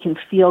where we can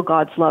feel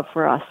God's love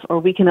for us, or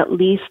we can at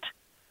least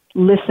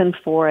listen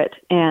for it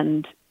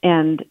and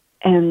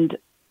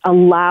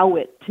allow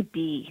it to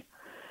be.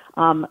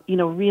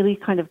 Really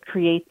kind of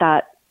create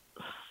that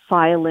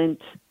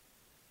silent,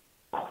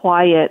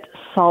 quiet,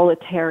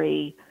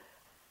 solitary,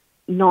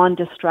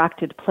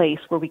 non-distracted place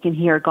where we can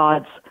hear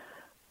God's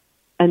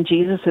and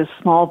Jesus'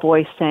 small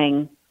voice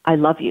saying, I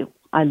love you,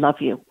 I love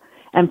you.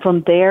 And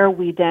from there,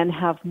 we then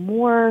have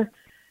more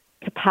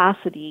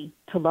capacity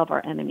to love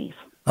our enemies.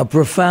 A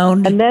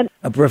profound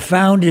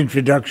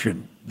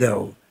introduction,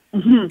 though,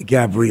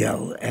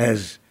 Gabrielle,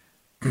 as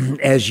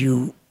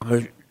you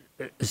are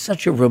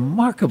such a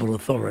remarkable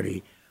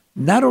authority,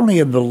 not only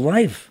in the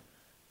life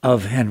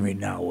of Henri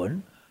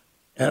Nouwen,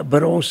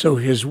 but also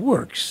his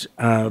works,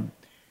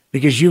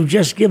 because you've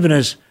just given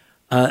us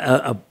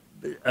a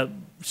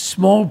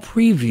small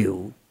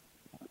preview,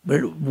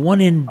 but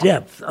one in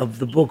depth of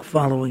the book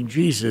Following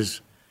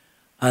Jesus,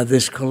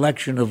 this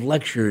collection of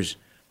lectures.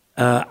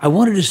 I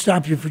wanted to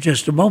stop you for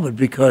just a moment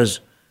because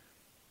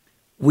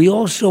we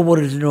also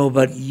wanted to know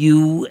about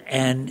you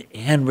and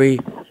Henry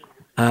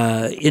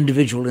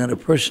individually on a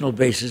personal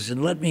basis.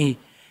 And let me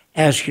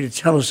ask you to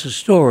tell us a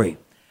story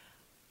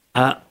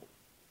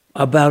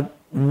about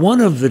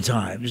one of the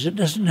times, it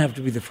doesn't have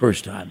to be the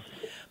first time,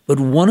 but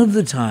one of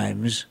the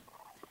times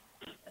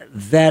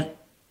that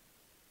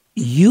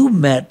you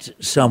met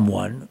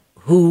someone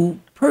who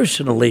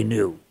personally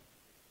knew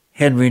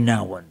Henri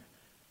Nouwen,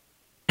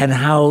 and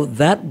how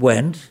that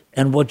went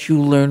and what you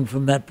learned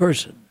from that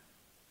person.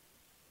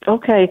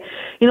 Okay.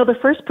 The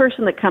first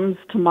person that comes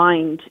to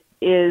mind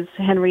is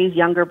Henri's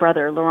younger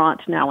brother, Laurent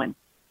Nouwen.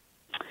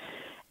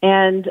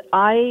 And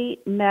I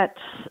met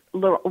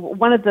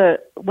one of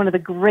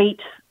the great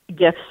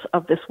gifts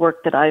of this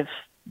work that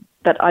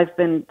I've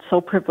been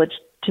so privileged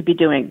to be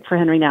doing for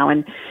Henri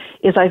Nouwen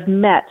is I've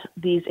met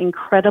these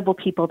incredible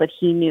people that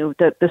he knew,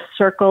 the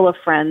circle of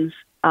friends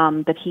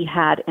that he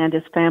had and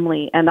his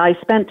family. And I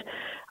spent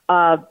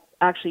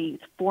actually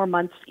 4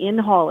 months in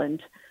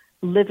Holland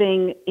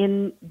living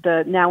in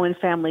the Nouwen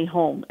family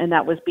home. And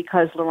that was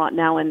because Laurent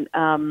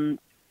Nouwen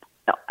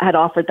had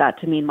offered that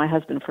to me and my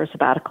husband for a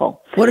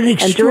sabbatical. What an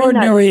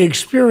extraordinary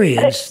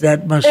experience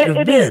that must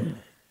have been.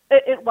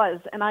 It was,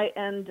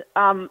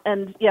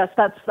 and yes,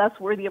 that's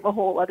worthy of a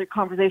whole other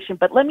conversation.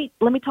 But let me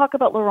talk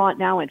about Laurent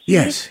Nouwen.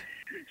 Yes.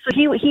 So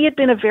he had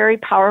been a very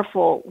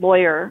powerful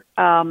lawyer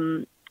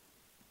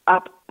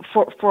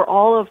for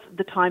all of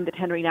the time that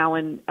Henri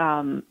Nouwen,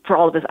 for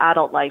all of his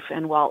adult life,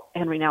 and while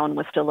Henri Nouwen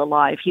was still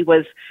alive, he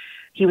was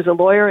a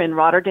lawyer in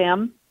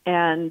Rotterdam,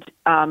 and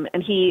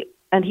he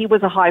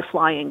was a high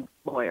flying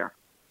lawyer,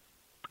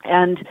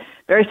 and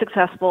very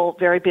successful,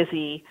 very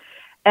busy.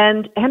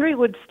 And Henri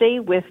would stay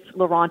with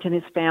Laurent and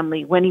his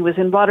family when he was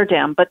in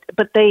Rotterdam, but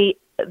they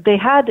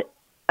had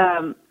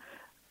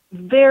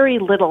very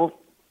little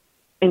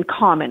in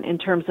common in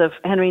terms of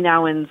Henri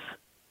Nouwen's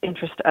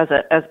interest as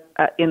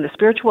in the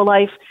spiritual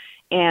life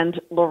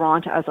and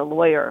Laurent as a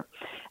lawyer.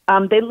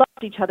 They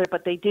loved each other,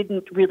 but they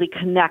didn't really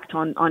connect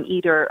on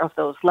either of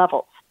those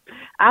levels.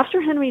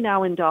 After Henri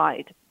Nouwen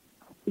died,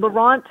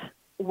 Laurent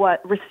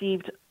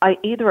received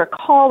either a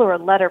call or a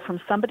letter from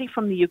somebody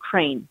from the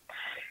Ukraine.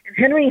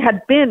 Henry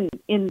had been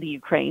in the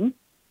Ukraine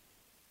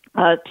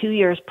 2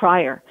 years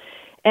prior,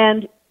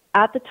 and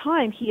at the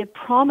time he had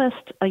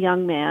promised a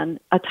young man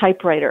a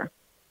typewriter.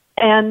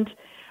 And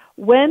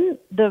when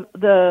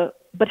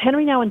but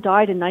Henri Nouwen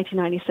died in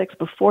 1996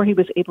 before he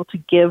was able to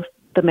give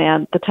the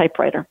man the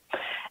typewriter.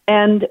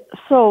 And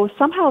so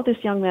somehow this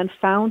young man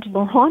found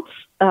Laurent's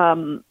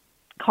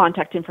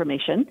contact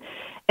information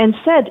and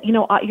said,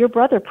 your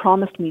brother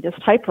promised me this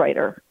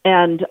typewriter,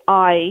 and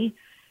I'm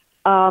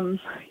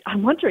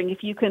wondering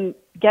if you can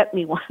get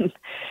me one.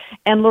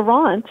 And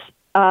Laurent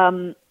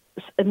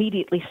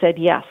immediately said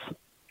yes.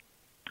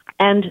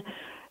 And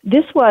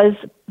this was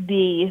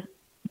the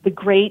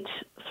great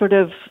sort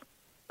of,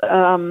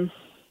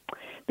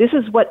 this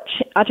is what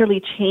utterly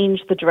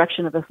changed the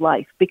direction of his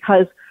life,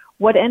 because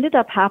what ended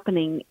up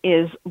happening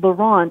is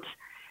Laurent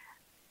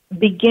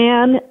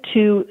began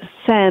to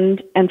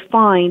send and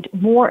find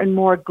more and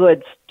more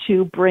goods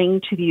to bring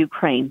to the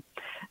Ukraine,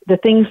 the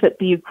things that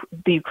the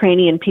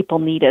Ukrainian people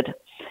needed,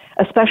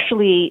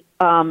 especially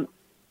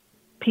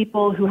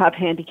people who have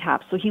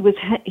handicaps. So he was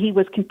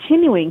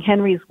continuing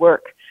Henry's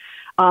work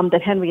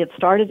that Henry had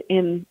started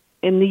in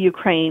the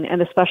Ukraine,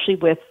 and especially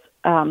with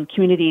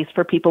communities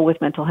for people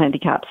with mental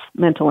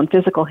and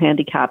physical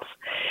handicaps.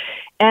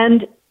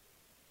 And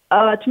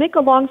to make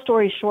a long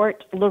story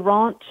short,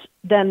 Laurent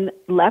then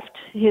left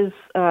his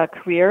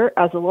career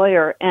as a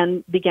lawyer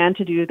and began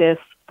to do this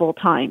full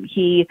time.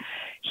 He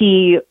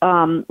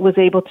was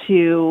able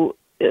to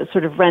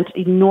sort of rent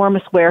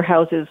enormous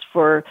warehouses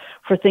for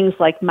things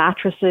like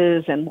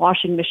mattresses and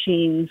washing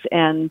machines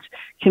and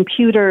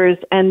computers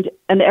and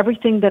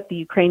everything that the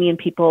Ukrainian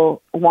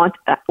people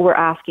were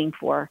asking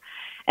for.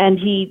 And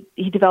he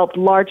developed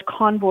large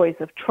convoys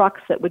of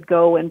trucks that would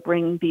go and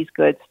bring these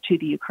goods to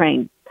the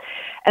Ukraine.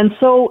 And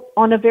so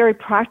on a very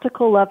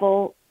practical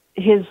level,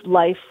 his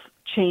life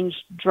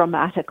changed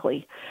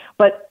dramatically.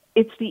 But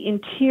it's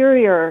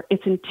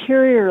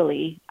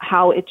interiorly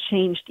how it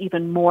changed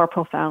even more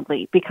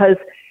profoundly, because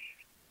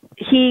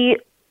he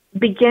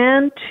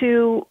began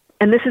to,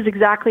 and this is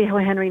exactly how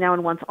Henri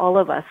Nouwen wants all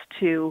of us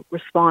to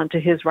respond to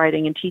his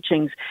writing and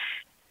teachings.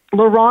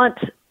 Laurent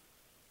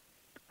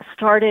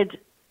started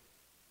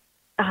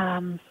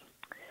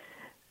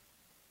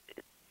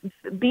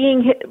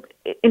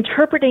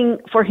interpreting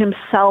for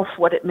himself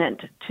what it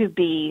meant to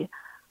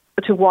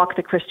walk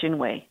the Christian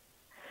way,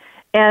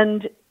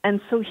 and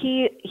so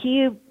he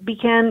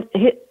began.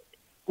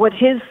 What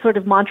his sort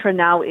of mantra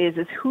now is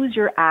who's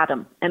your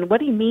Adam, and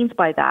what he means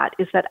by that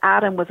is that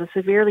Adam was a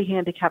severely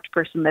handicapped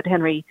person that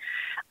Henri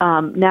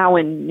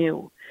Nouwen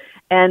knew,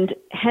 and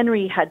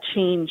Adam had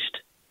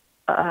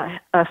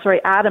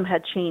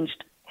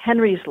changed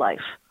Henry's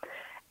life.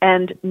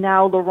 And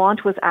now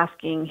Laurent was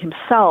asking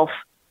himself,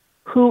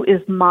 who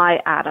is my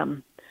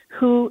Adam?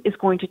 Who is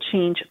going to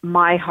change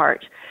my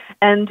heart?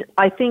 And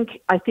I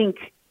think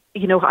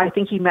he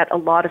met a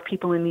lot of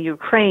people in the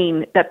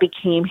Ukraine that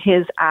became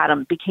his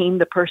Adam, became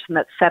the person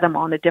that set him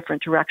on a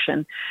different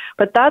direction.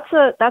 But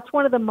that's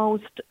one of the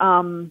most,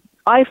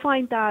 I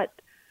find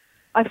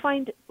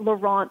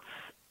Laurent's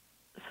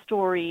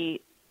story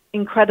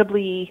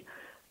incredibly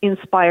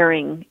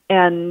inspiring,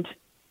 and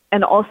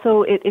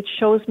also it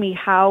shows me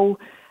how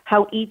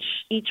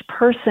each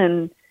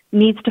person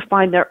needs to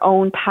find their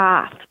own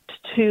path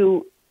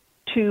to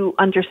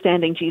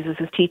understanding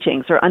Jesus'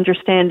 teachings, or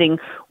understanding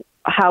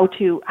how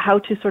to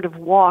sort of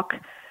walk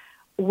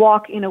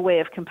in a way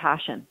of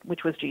compassion,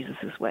 which was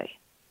Jesus' way.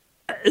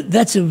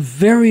 That's a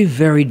very,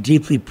 very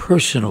deeply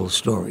personal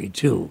story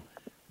too,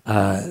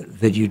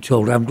 that you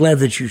told. I'm glad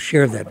that you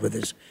shared that with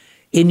us.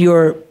 In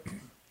your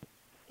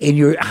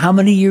how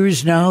many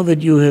years now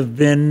that you have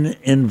been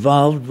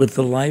involved with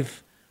the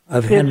life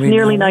of Henri Nouwen? It's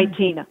nearly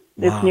 19. Wow.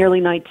 It's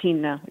nearly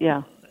 19 now,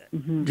 yeah.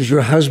 Mm-hmm. Has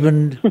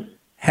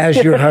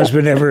your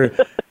husband ever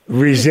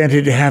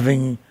resented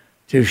having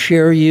to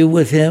share you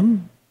with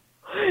him?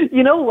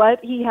 You know what?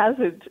 He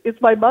hasn't.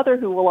 It's my mother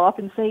who will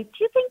often say, do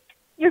you think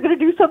you're going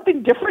to do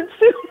something different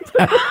soon?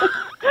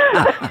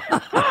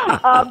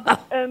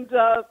 And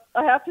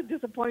I have to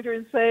disappoint her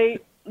and say,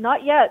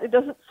 not yet. It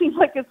doesn't seem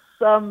like it's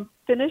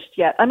finished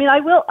yet. I mean, I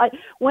will.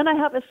 When I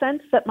have a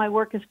sense that my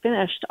work is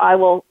finished, I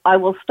will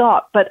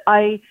stop. But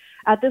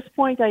at this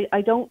point,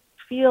 I don't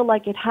feel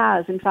like it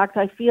has. In fact,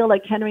 I feel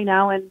like Henri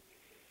Nouwen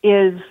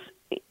is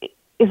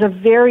a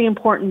very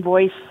important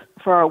voice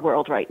for our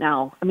world right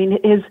now. I mean,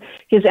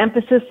 his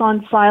emphasis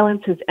on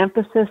silence, his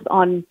emphasis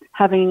on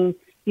having,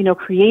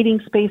 creating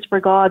space for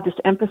God, this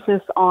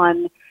emphasis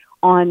on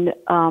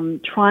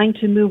trying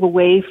to move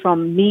away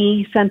from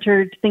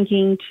me-centered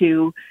thinking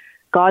to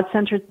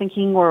God-centered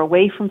thinking, or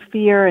away from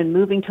fear and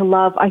moving to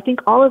love. I think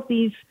all of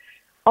these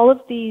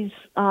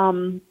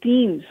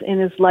themes in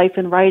his life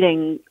and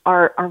writing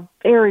are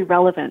very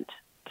relevant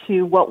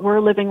to what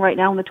we're living right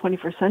now in the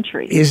 21st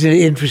century. Isn't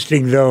it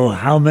interesting, though,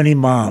 how many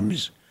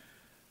moms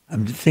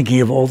I'm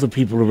thinking of all the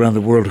people around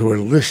the world who are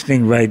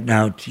listening right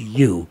now to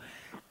you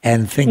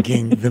and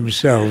thinking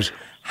themselves,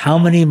 how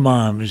many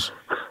moms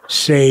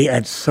say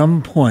at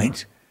some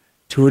point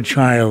to a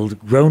child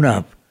grown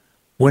up,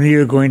 when are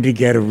you going to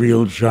get a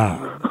real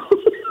job?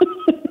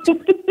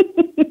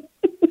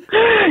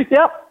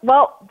 Yep.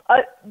 Well,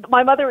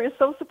 my mother is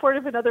so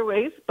supportive in other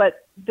ways,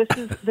 but these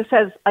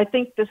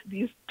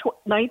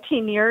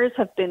 19 years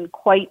have been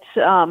quite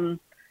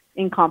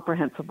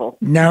incomprehensible.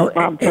 Now,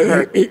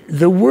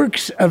 the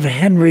works of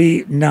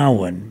Henri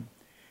Nouwen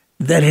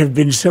that have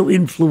been so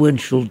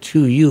influential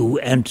to you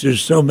and to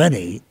so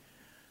many,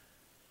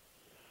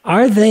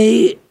 are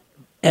they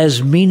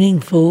as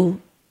meaningful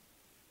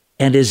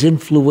and as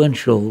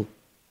influential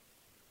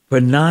for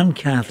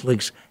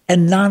non-Catholics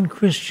and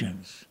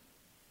non-Christians?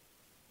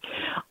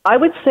 I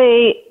would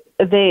say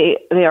they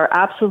are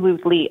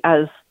absolutely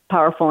as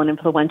powerful and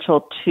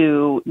influential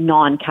to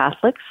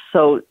non-Catholics,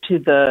 so to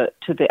the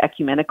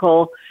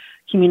ecumenical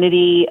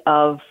community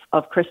of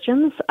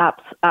Christians.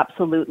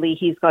 Absolutely,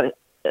 he's got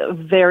a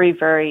very,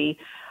 very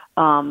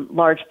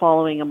large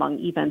following among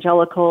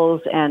evangelicals,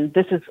 and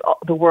this is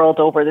the world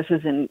over. This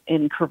is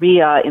in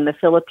Korea, in the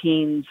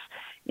Philippines.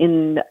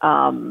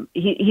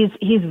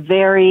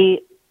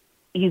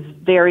 He's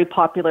very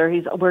popular.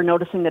 We're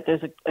noticing that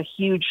there's a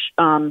huge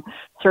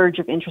surge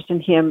of interest in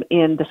him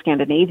in the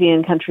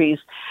Scandinavian countries.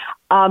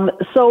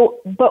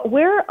 But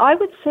where I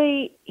would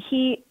say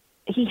he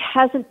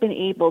hasn't been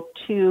able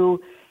to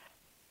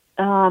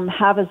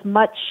have as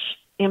much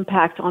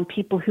impact on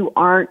people who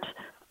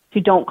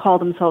don't call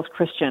themselves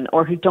Christian,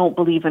 or who don't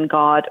believe in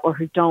God, or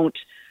who don't,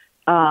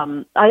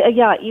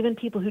 even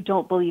people who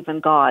don't believe in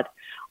God.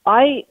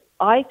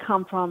 I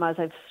come from, as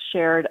I've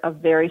shared, a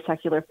very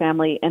secular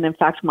family, and in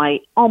fact,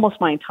 almost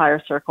my entire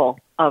circle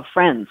of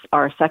friends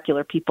are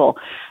secular people.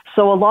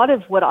 So a lot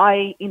of what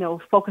I,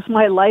 focus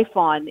my life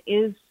on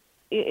is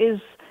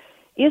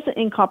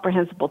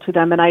incomprehensible to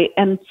them,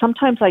 and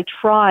sometimes I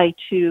try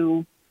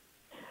to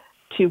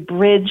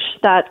bridge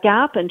that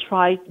gap and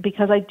try,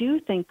 because I do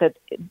think that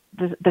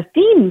the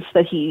themes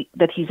that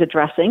he's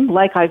addressing,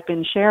 like I've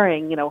been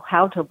sharing,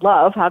 how to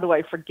love, how do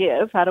I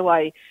forgive, how do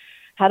I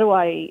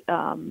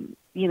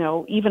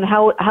even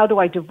how do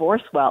I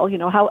divorce well?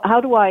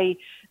 How do I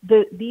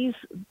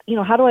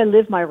how do I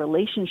live my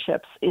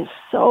relationships is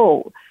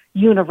so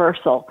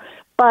universal.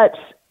 But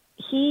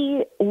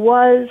he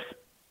was,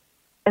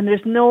 and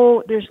there's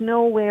no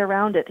way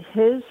around it,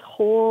 his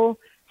whole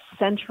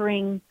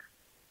centering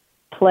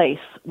place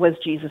was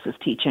Jesus's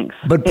teachings.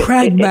 But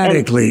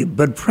pragmatically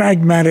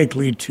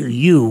to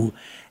you,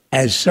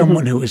 as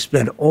someone who has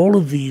spent all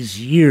of these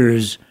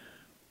years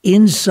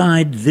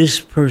inside this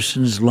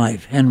person's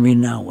life, Henri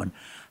Nouwen,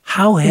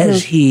 how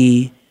has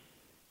he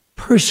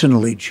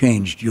personally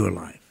changed your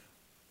life?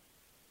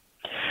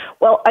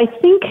 Well, I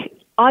think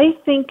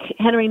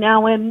Henri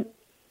Nouwen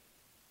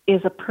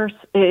is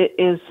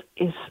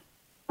is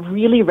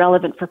really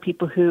relevant for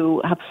people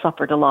who have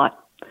suffered a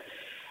lot.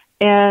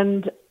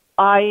 And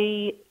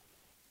I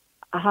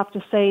have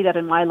to say that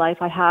in my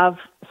life I have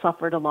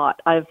suffered a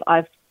lot.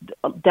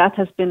 Death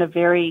has been a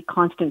very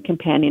constant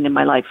companion in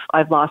my life.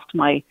 I lost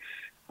my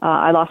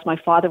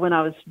father when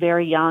I was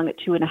very young, at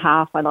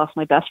 2.5. I lost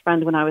my best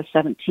friend when I was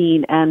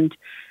 17, and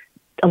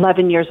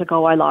 11 years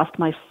ago I lost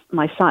my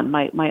son,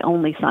 my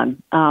only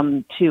son,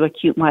 to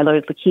acute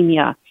myeloid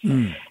leukemia.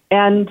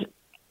 And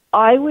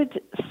I would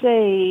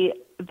say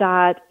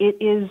that it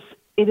is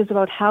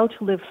about how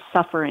to live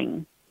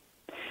suffering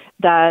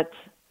that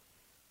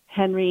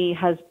Henri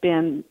has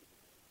been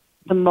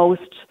the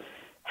most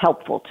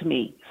helpful to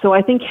me. So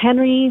I think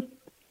Henri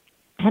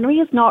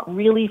is not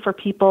really for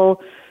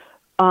people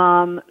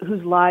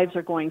whose lives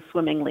are going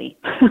swimmingly.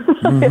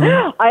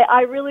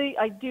 I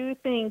do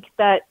think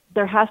that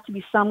there has to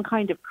be some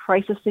kind of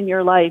crisis in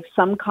your life,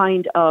 some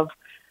kind of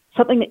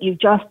something that you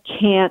just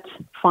can't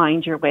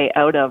find your way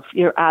out of.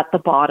 You're at the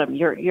bottom.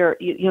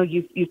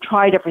 You've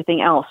tried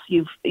everything else.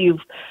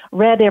 You've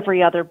read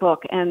every other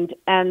book, and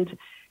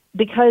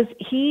because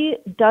he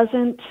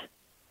doesn't,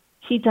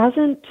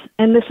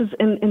 and this is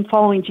in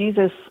following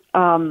Jesus.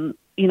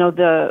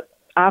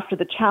 After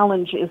the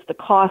challenge is the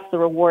cost, the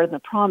reward, and the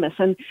promise.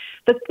 And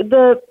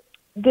the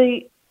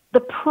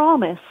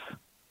promise,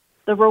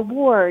 the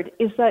reward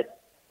is that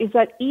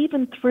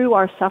even through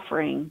our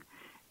suffering,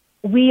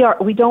 we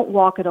don't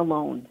walk it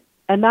alone.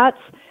 And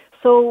that's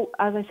so,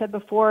 as I said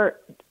before,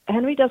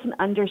 Henri doesn't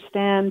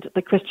understand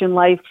the Christian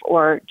life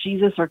or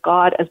Jesus or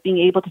God as being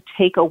able to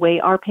take away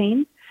our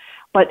pain.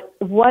 But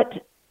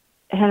what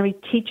Henri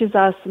teaches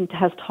us and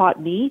has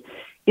taught me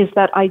is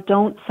that I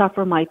don't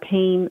suffer my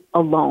pain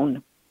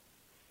alone.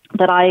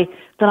 That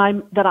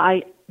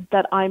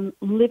I'm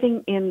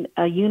living in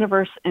a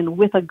universe and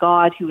with a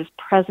God who is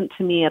present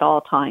to me at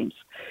all times,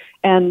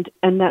 and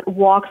that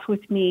walks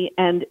with me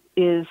and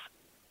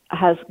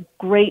has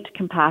great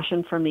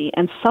compassion for me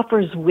and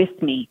suffers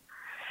with me.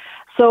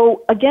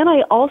 So again,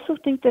 I also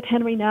think that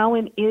Henri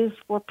Nouwen is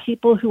for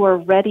people who are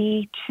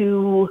ready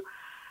to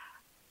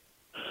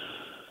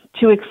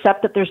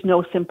accept that there's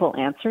no simple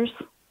answers,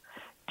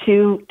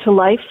 to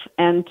life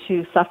and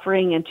to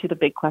suffering and to the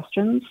big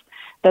questions.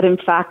 That in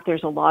fact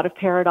there's a lot of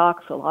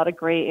paradox, a lot of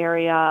gray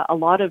area, a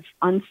lot of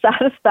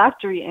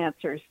unsatisfactory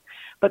answers.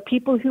 But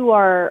people who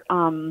are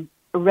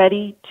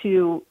ready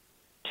to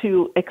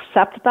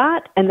accept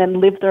that and then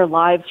live their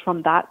lives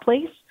from that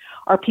place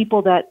are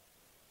people that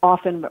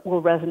often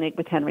will resonate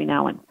with Henri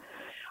Nouwen.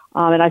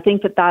 And I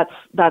think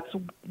that's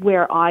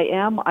where I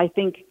am. I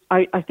think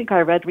I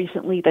read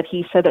recently that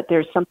he said that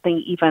there's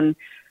something even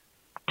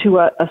to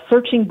a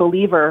searching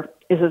believer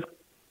is as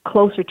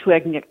closer to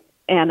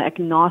an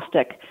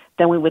agnostic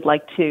than we would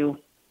like to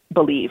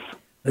believe.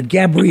 But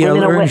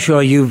Gabrielle Earnshaw,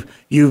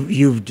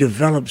 you've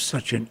developed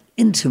such an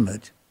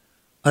intimate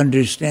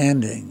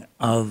understanding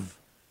of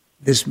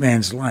this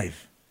man's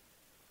life.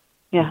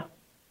 Yeah.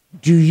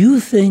 Do you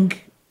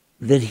think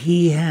that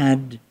he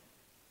had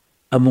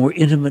a more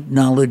intimate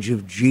knowledge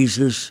of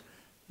Jesus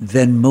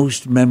than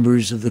most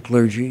members of the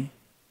clergy?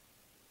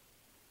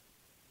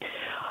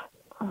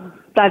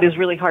 That is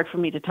really hard for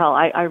me to tell.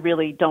 I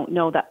really don't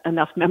know that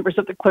enough members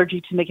of the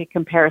clergy to make a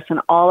comparison.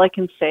 All I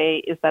can say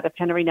is that if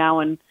Henri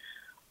Nouwen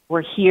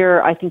were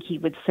here, I think he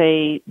would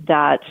say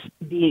that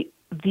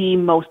the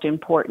most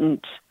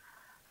important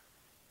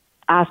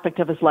aspect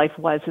of his life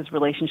was his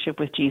relationship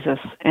with Jesus,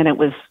 and it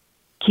was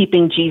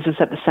keeping Jesus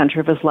at the center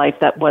of his life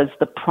that was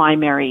the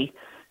primary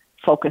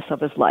focus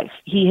of his life.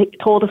 He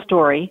told a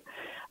story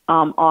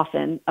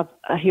often of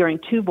hearing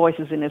two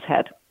voices in his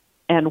head,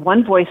 and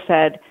one voice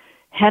said,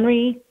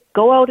 "Henry,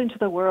 go out into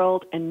the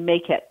world and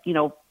make it,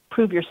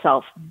 prove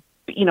yourself,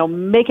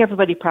 make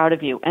everybody proud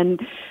of you." And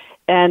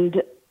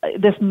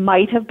this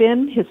might have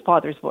been his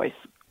father's voice.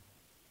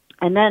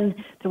 And then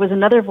there was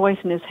another voice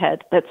in his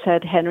head that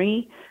said,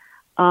 "Henry,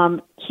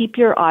 keep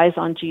your eyes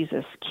on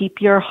Jesus.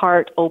 Keep your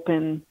heart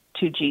open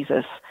to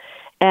Jesus."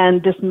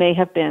 And this may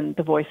have been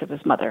the voice of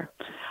his mother.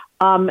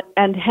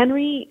 And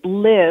Henri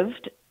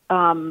lived,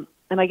 and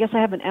I guess I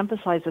haven't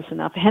emphasized this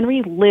enough,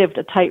 Henri lived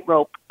a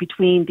tightrope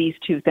between these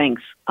two things.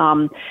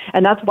 And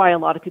that's why a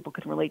lot of people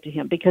can relate to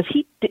him, because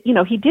he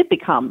did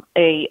become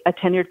a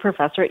tenured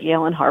professor at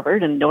Yale and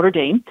Harvard and Notre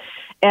Dame.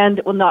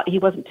 And he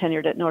wasn't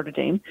tenured at Notre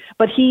Dame,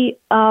 but he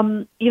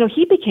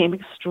became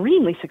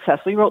extremely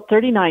successful. He wrote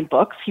 39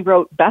 books. He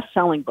wrote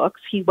best-selling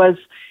books. He was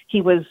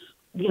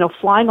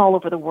flying all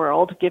over the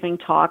world, giving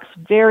talks,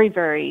 very,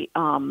 very,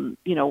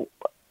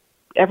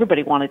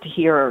 everybody wanted to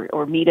hear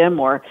or meet him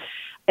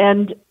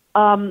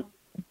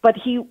but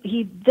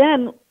he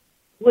then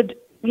would,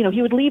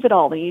 he would leave it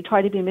all. He'd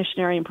try to be a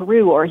missionary in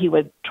Peru, or he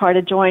would try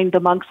to join the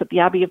monks at the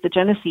Abbey of the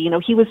Genesee.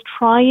 He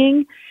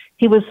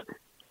was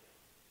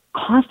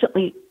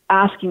constantly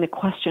asking the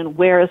question,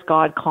 where is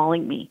God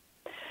calling me?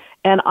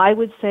 And I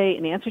would say,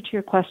 in answer to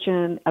your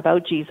question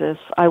about Jesus,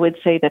 I would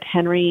say that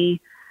Henri's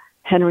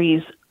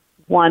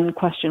one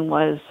question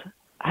was,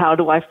 how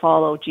do I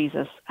follow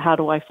Jesus? How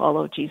do I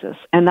follow Jesus?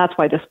 And that's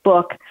why this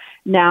book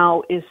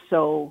now is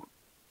so,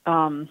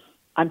 I'm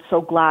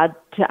so glad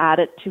to add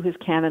it to his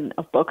canon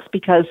of books,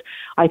 because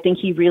I think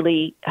he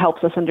really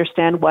helps us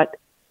understand what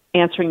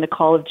answering the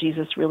call of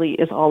Jesus really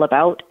is all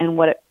about and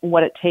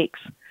what it takes.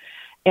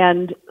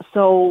 And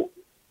so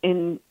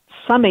in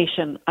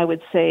summation, I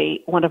would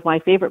say one of my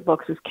favorite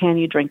books is Can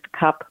You Drink the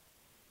Cup?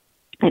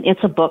 And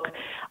it's a book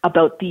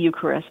about the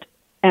Eucharist.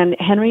 And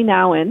Henri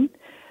Nouwen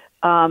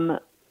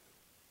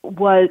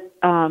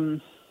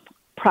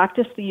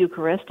practiced the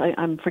Eucharist.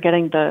 I'm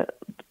forgetting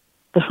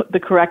the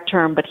correct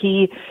term, but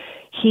he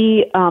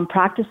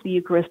practiced the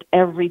Eucharist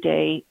every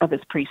day of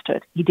his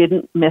priesthood. He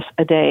didn't miss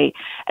a day.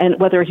 And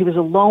whether he was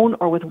alone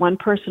or with one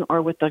person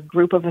or with a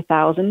group of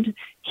 1,000,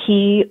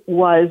 he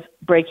was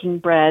breaking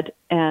bread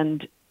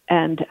and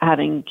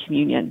having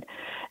communion.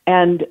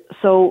 And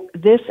so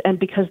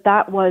because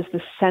that was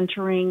the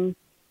centering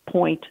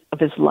point of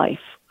his life.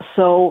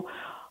 So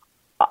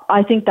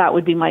I think that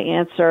would be my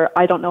answer.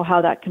 I don't know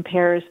how that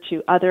compares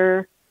to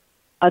other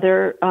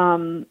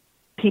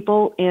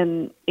people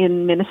in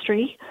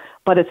ministry,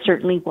 but it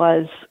certainly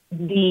was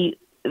the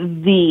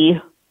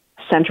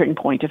centering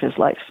point of his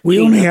life. We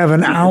only have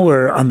an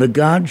hour on the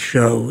God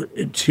Show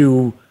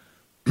to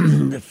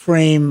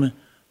frame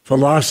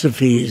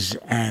philosophies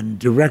and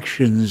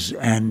directions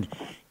and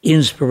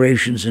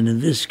inspirations, and in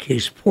this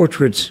case,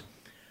 portraits.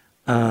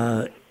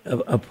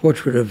 A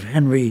portrait of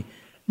Henri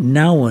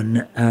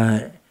Nouwen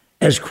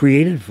as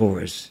created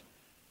for us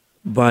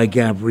by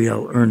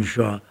Gabrielle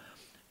Earnshaw.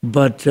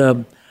 But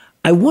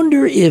I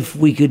wonder if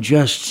we could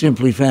just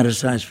simply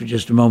fantasize for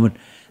just a moment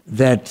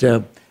that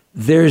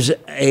there's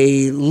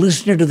a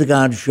listener to the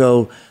God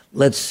Show,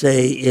 let's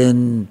say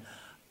in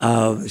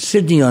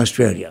Sydney,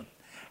 Australia,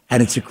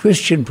 and it's a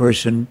Christian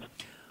person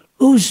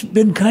who's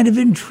been kind of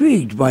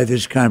intrigued by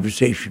this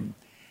conversation.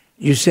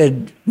 You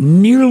said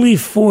nearly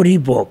 40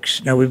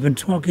 books. Now, we've been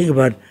talking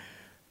about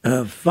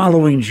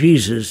Following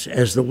Jesus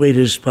as the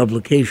latest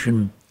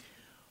publication.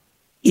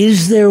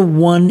 Is there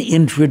one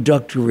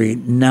introductory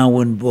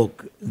Nouwen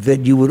book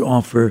that you would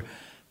offer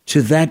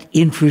to that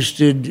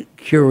interested,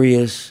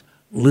 curious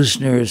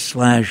listener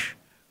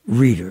 /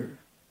 reader?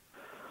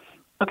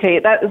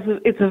 Okay,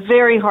 it's a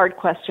very hard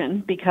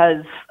question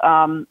because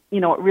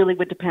it really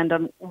would depend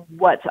on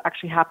what's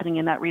actually happening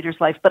in that reader's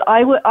life. But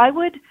I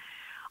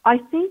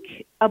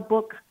think a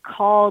book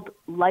called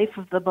Life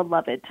of the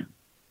Beloved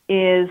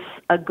is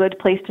a good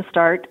place to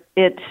start.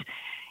 It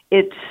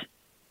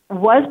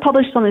was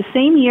published on the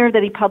same year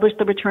that he published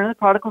The Return of the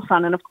Prodigal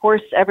Son, and of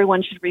course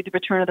everyone should read The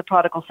Return of the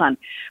Prodigal Son.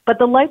 But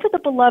The Life of the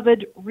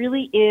Beloved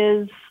really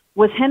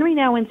was Henri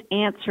Nouwen's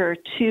answer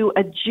to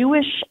a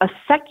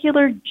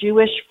secular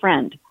Jewish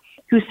friend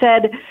who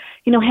said,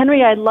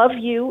 Henry, I love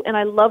you and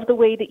I love the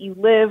way that you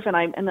live, but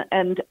I'm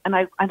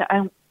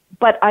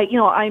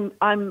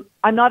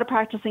not a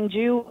practicing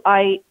Jew.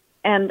 I'm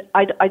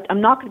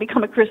not going to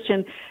become a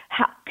Christian.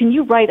 Can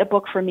you write a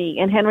book for me?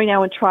 And Henri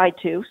Nouwen tried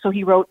to, so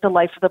he wrote The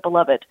Life of the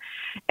Beloved.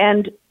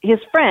 And his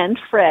friend,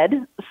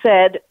 Fred,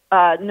 said,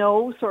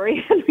 no,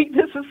 sorry, Henry,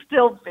 this is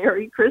still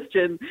very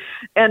Christian.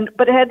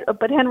 But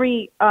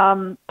Henry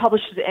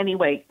published it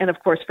anyway. And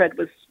of course, Fred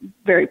was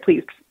very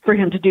pleased for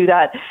him to do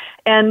that.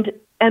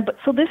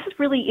 So this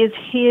really is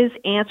his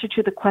answer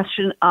to the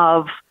question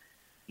of,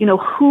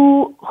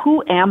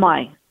 who am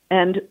I?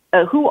 And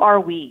who are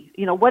we?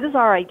 What is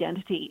our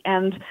identity?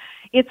 And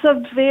it's a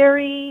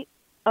very,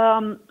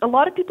 a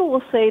lot of people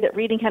will say that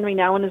reading Henri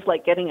Nouwen is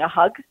like getting a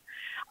hug.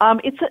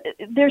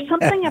 There's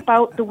something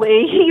about the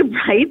way he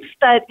writes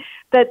that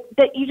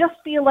you just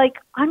feel like,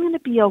 I'm going to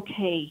be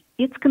okay.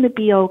 It's going to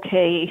be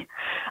okay.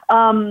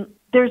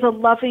 There's a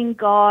loving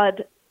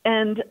God,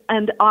 and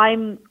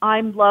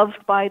I'm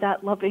loved by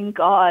that loving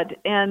God,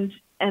 and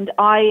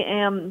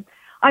I'm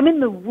in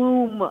the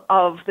womb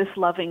of this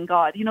loving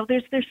God.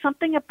 There's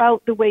something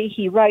about the way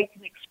he writes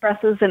and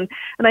expresses, and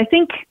I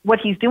think what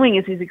he's doing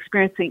is he's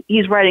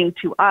writing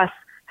to us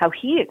how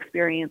he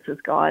experiences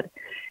God.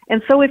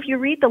 And so if you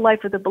read The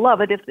Life of the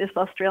Beloved, if this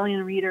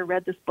Australian reader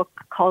read this book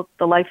called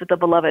The Life of the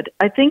Beloved,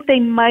 I think they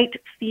might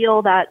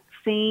feel that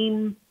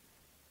same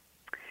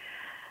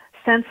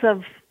sense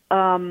of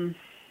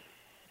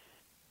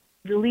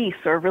release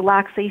or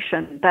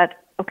relaxation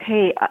that,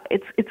 okay,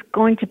 it's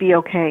going to be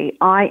okay.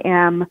 I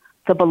am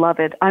the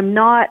beloved. I'm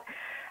not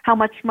how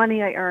much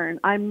money I earn.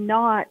 I'm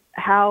not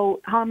how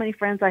many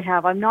friends I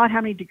have. I'm not how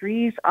many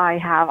degrees I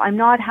have. I'm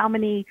not how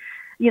many,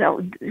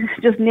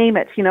 just name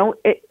it,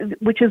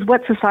 which is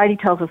what society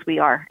tells us we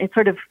are. It's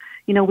sort of,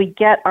 we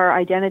get our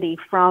identity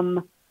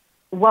from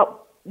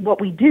what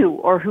we do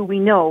or who we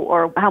know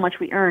or how much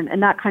we earn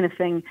and that kind of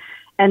thing.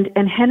 And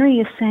Henry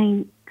is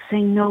saying,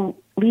 no,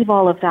 leave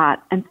all of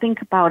that and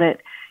think about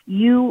it.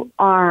 You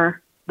are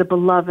the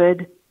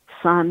beloved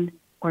son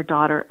or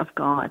daughter of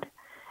God,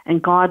 and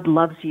God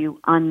loves you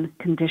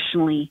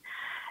unconditionally.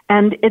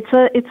 And it's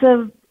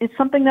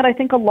something that I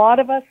think a lot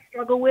of us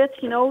struggle with,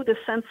 the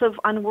sense of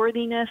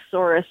unworthiness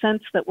or a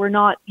sense that we're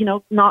not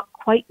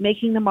quite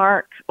making the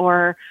mark,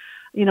 or,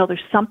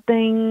 there's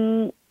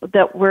something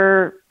that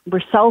we're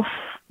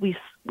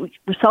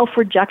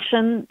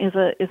self-rejection is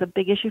a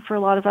big issue for a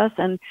lot of us.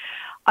 And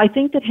I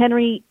think that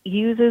Henry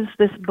uses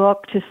this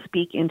book to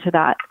speak into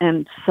that.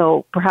 And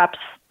so perhaps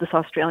this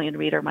Australian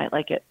reader might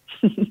like it.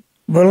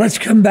 Well, let's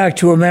come back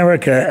to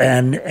America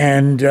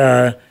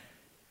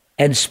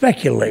and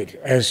speculate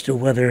as to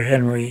whether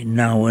Henri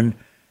Nouwen,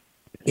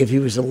 if he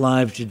was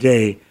alive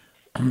today,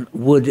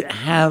 would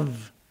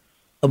have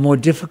a more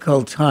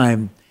difficult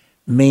time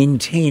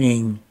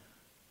maintaining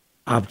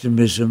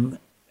optimism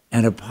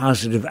and a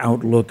positive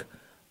outlook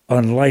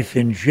on life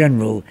in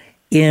general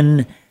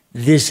in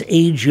this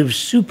age of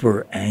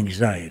super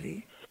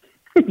anxiety.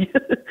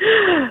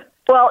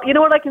 Well,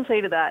 what I can say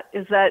to that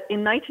is that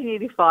in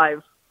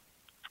 1985,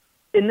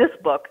 in this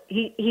book,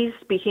 he's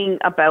speaking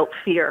about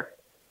fear.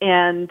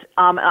 And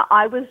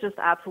I was just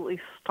absolutely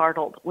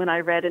startled when I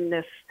read in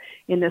this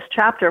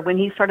chapter when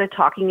he started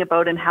talking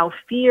about and how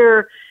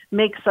fear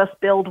makes us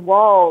build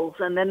walls,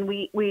 and then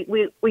we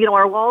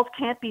our walls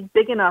can't be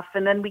big enough,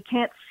 and then we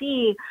can't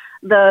see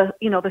the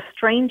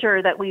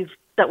stranger that we've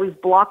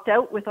blocked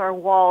out with our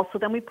walls. So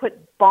then we put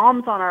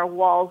bombs on our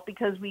walls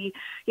because we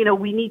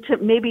need to,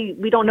 maybe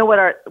we don't know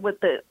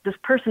what this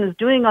person is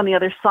doing on the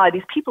other side.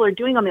 These people are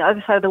doing on the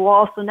other side of the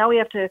wall. So now we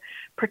have to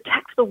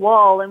protect the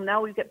wall, and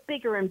now we get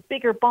bigger and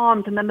bigger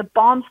bombs, and then the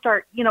bombs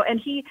start,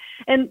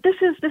 and this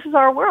is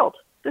our world.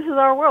 This is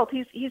our world.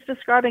 He's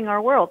describing our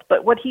world.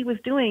 But what he was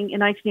doing in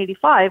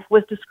 1985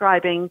 was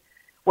describing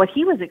what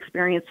he was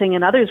experiencing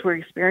and others were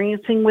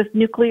experiencing with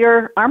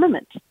nuclear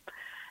armament.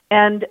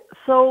 And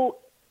so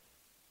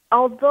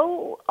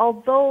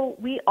although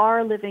we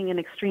are living in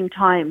extreme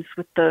times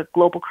with the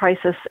global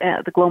crisis,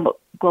 the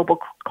global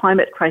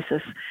climate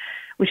crisis,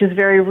 which is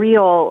very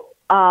real,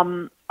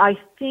 I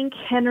think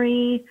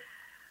Henry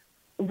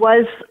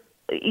was,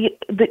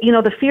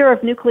 the fear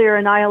of nuclear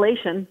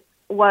annihilation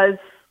was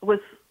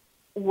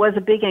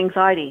a big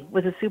anxiety,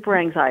 was a super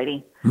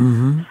anxiety.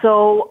 Mm-hmm.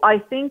 So I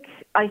think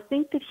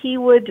that he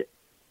would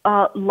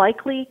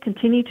likely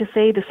continue to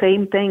say the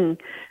same thing,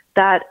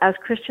 that as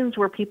Christians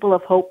we're people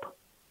of hope,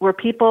 we're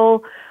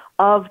people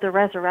of the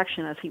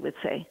resurrection, as he would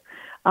say.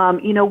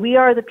 We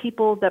are the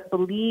people that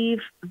believe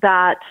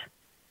that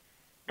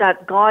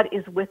God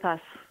is with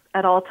us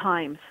at all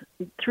times,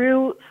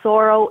 through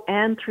sorrow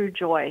and through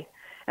joy.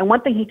 And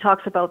one thing he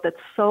talks about that's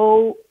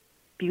so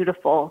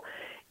beautiful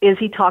is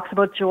he talks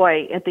about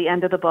joy at the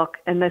end of the book,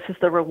 and this is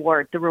the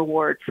reward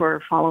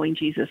for following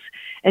Jesus.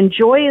 And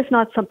joy is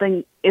not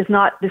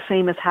the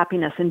same as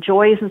happiness, and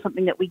joy isn't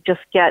something that we just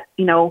get,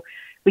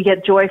 we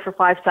get joy for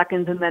 5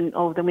 seconds and then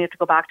we have to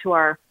go back to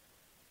our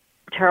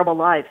terrible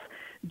lives.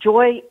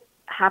 Joy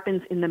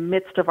happens in the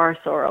midst of our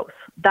sorrows.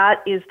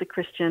 That is the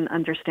Christian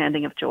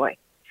understanding of joy.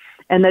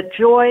 And that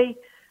joy,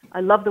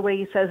 I love the way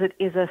he says it,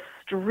 is a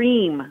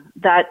stream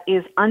that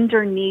is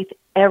underneath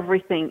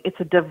everything. It's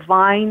a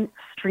divine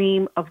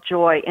stream of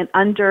joy. And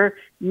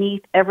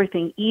underneath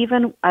everything,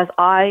 even as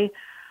I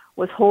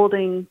was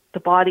holding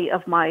the body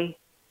of my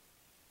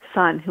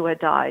son who had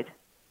died,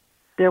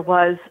 there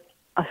was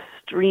a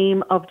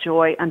stream of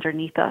joy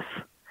underneath us.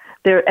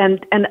 There,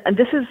 and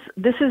this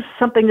is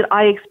something that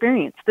I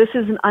experienced. This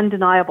is an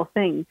undeniable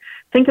thing.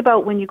 Think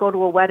about when you go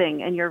to a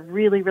wedding and you're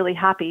really, really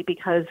happy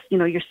because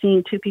you're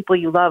seeing two people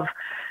you love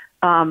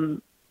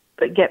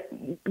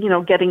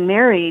getting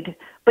married,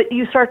 but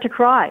you start to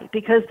cry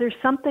because there's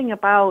something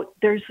about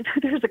there's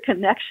a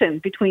connection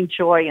between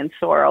joy and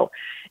sorrow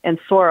and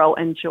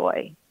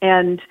joy.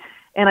 And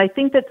I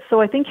think that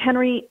I think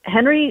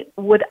Henri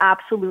would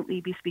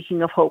absolutely be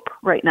speaking of hope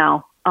right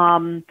now.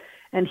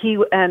 And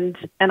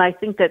I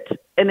think that,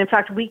 and in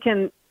fact, we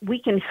can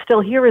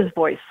still hear his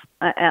voice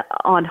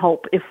on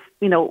hope if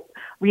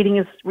reading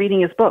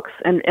his books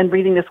and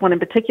reading this one in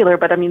particular.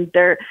 But I mean,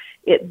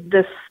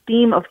 this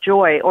theme of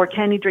joy, or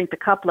Can You Drink the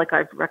Cup, like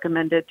I've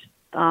recommended,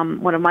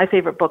 one of my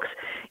favorite books,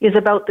 is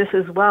about this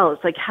as well.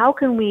 It's like how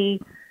can we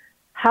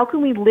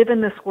live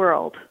in this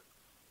world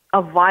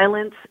of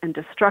violence and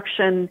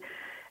destruction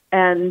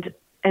and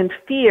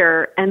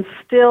fear and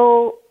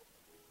still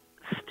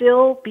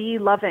be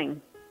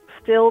loving,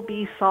 still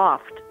be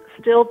soft,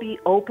 still be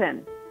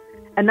open.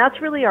 And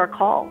that's really our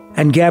call.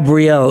 And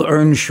Gabrielle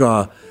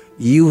Earnshaw,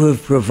 you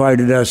have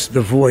provided us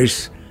the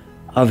voice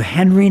of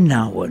Henri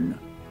Nouwen.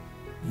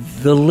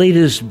 The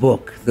latest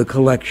book, the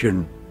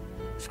collection,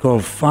 is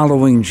called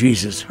Following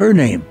Jesus. Her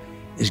name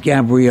is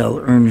Gabrielle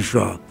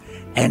Earnshaw,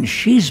 and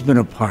she's been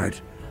a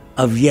part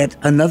of yet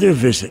another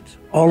visit,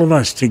 all of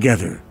us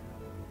together,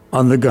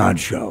 on The God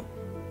Show.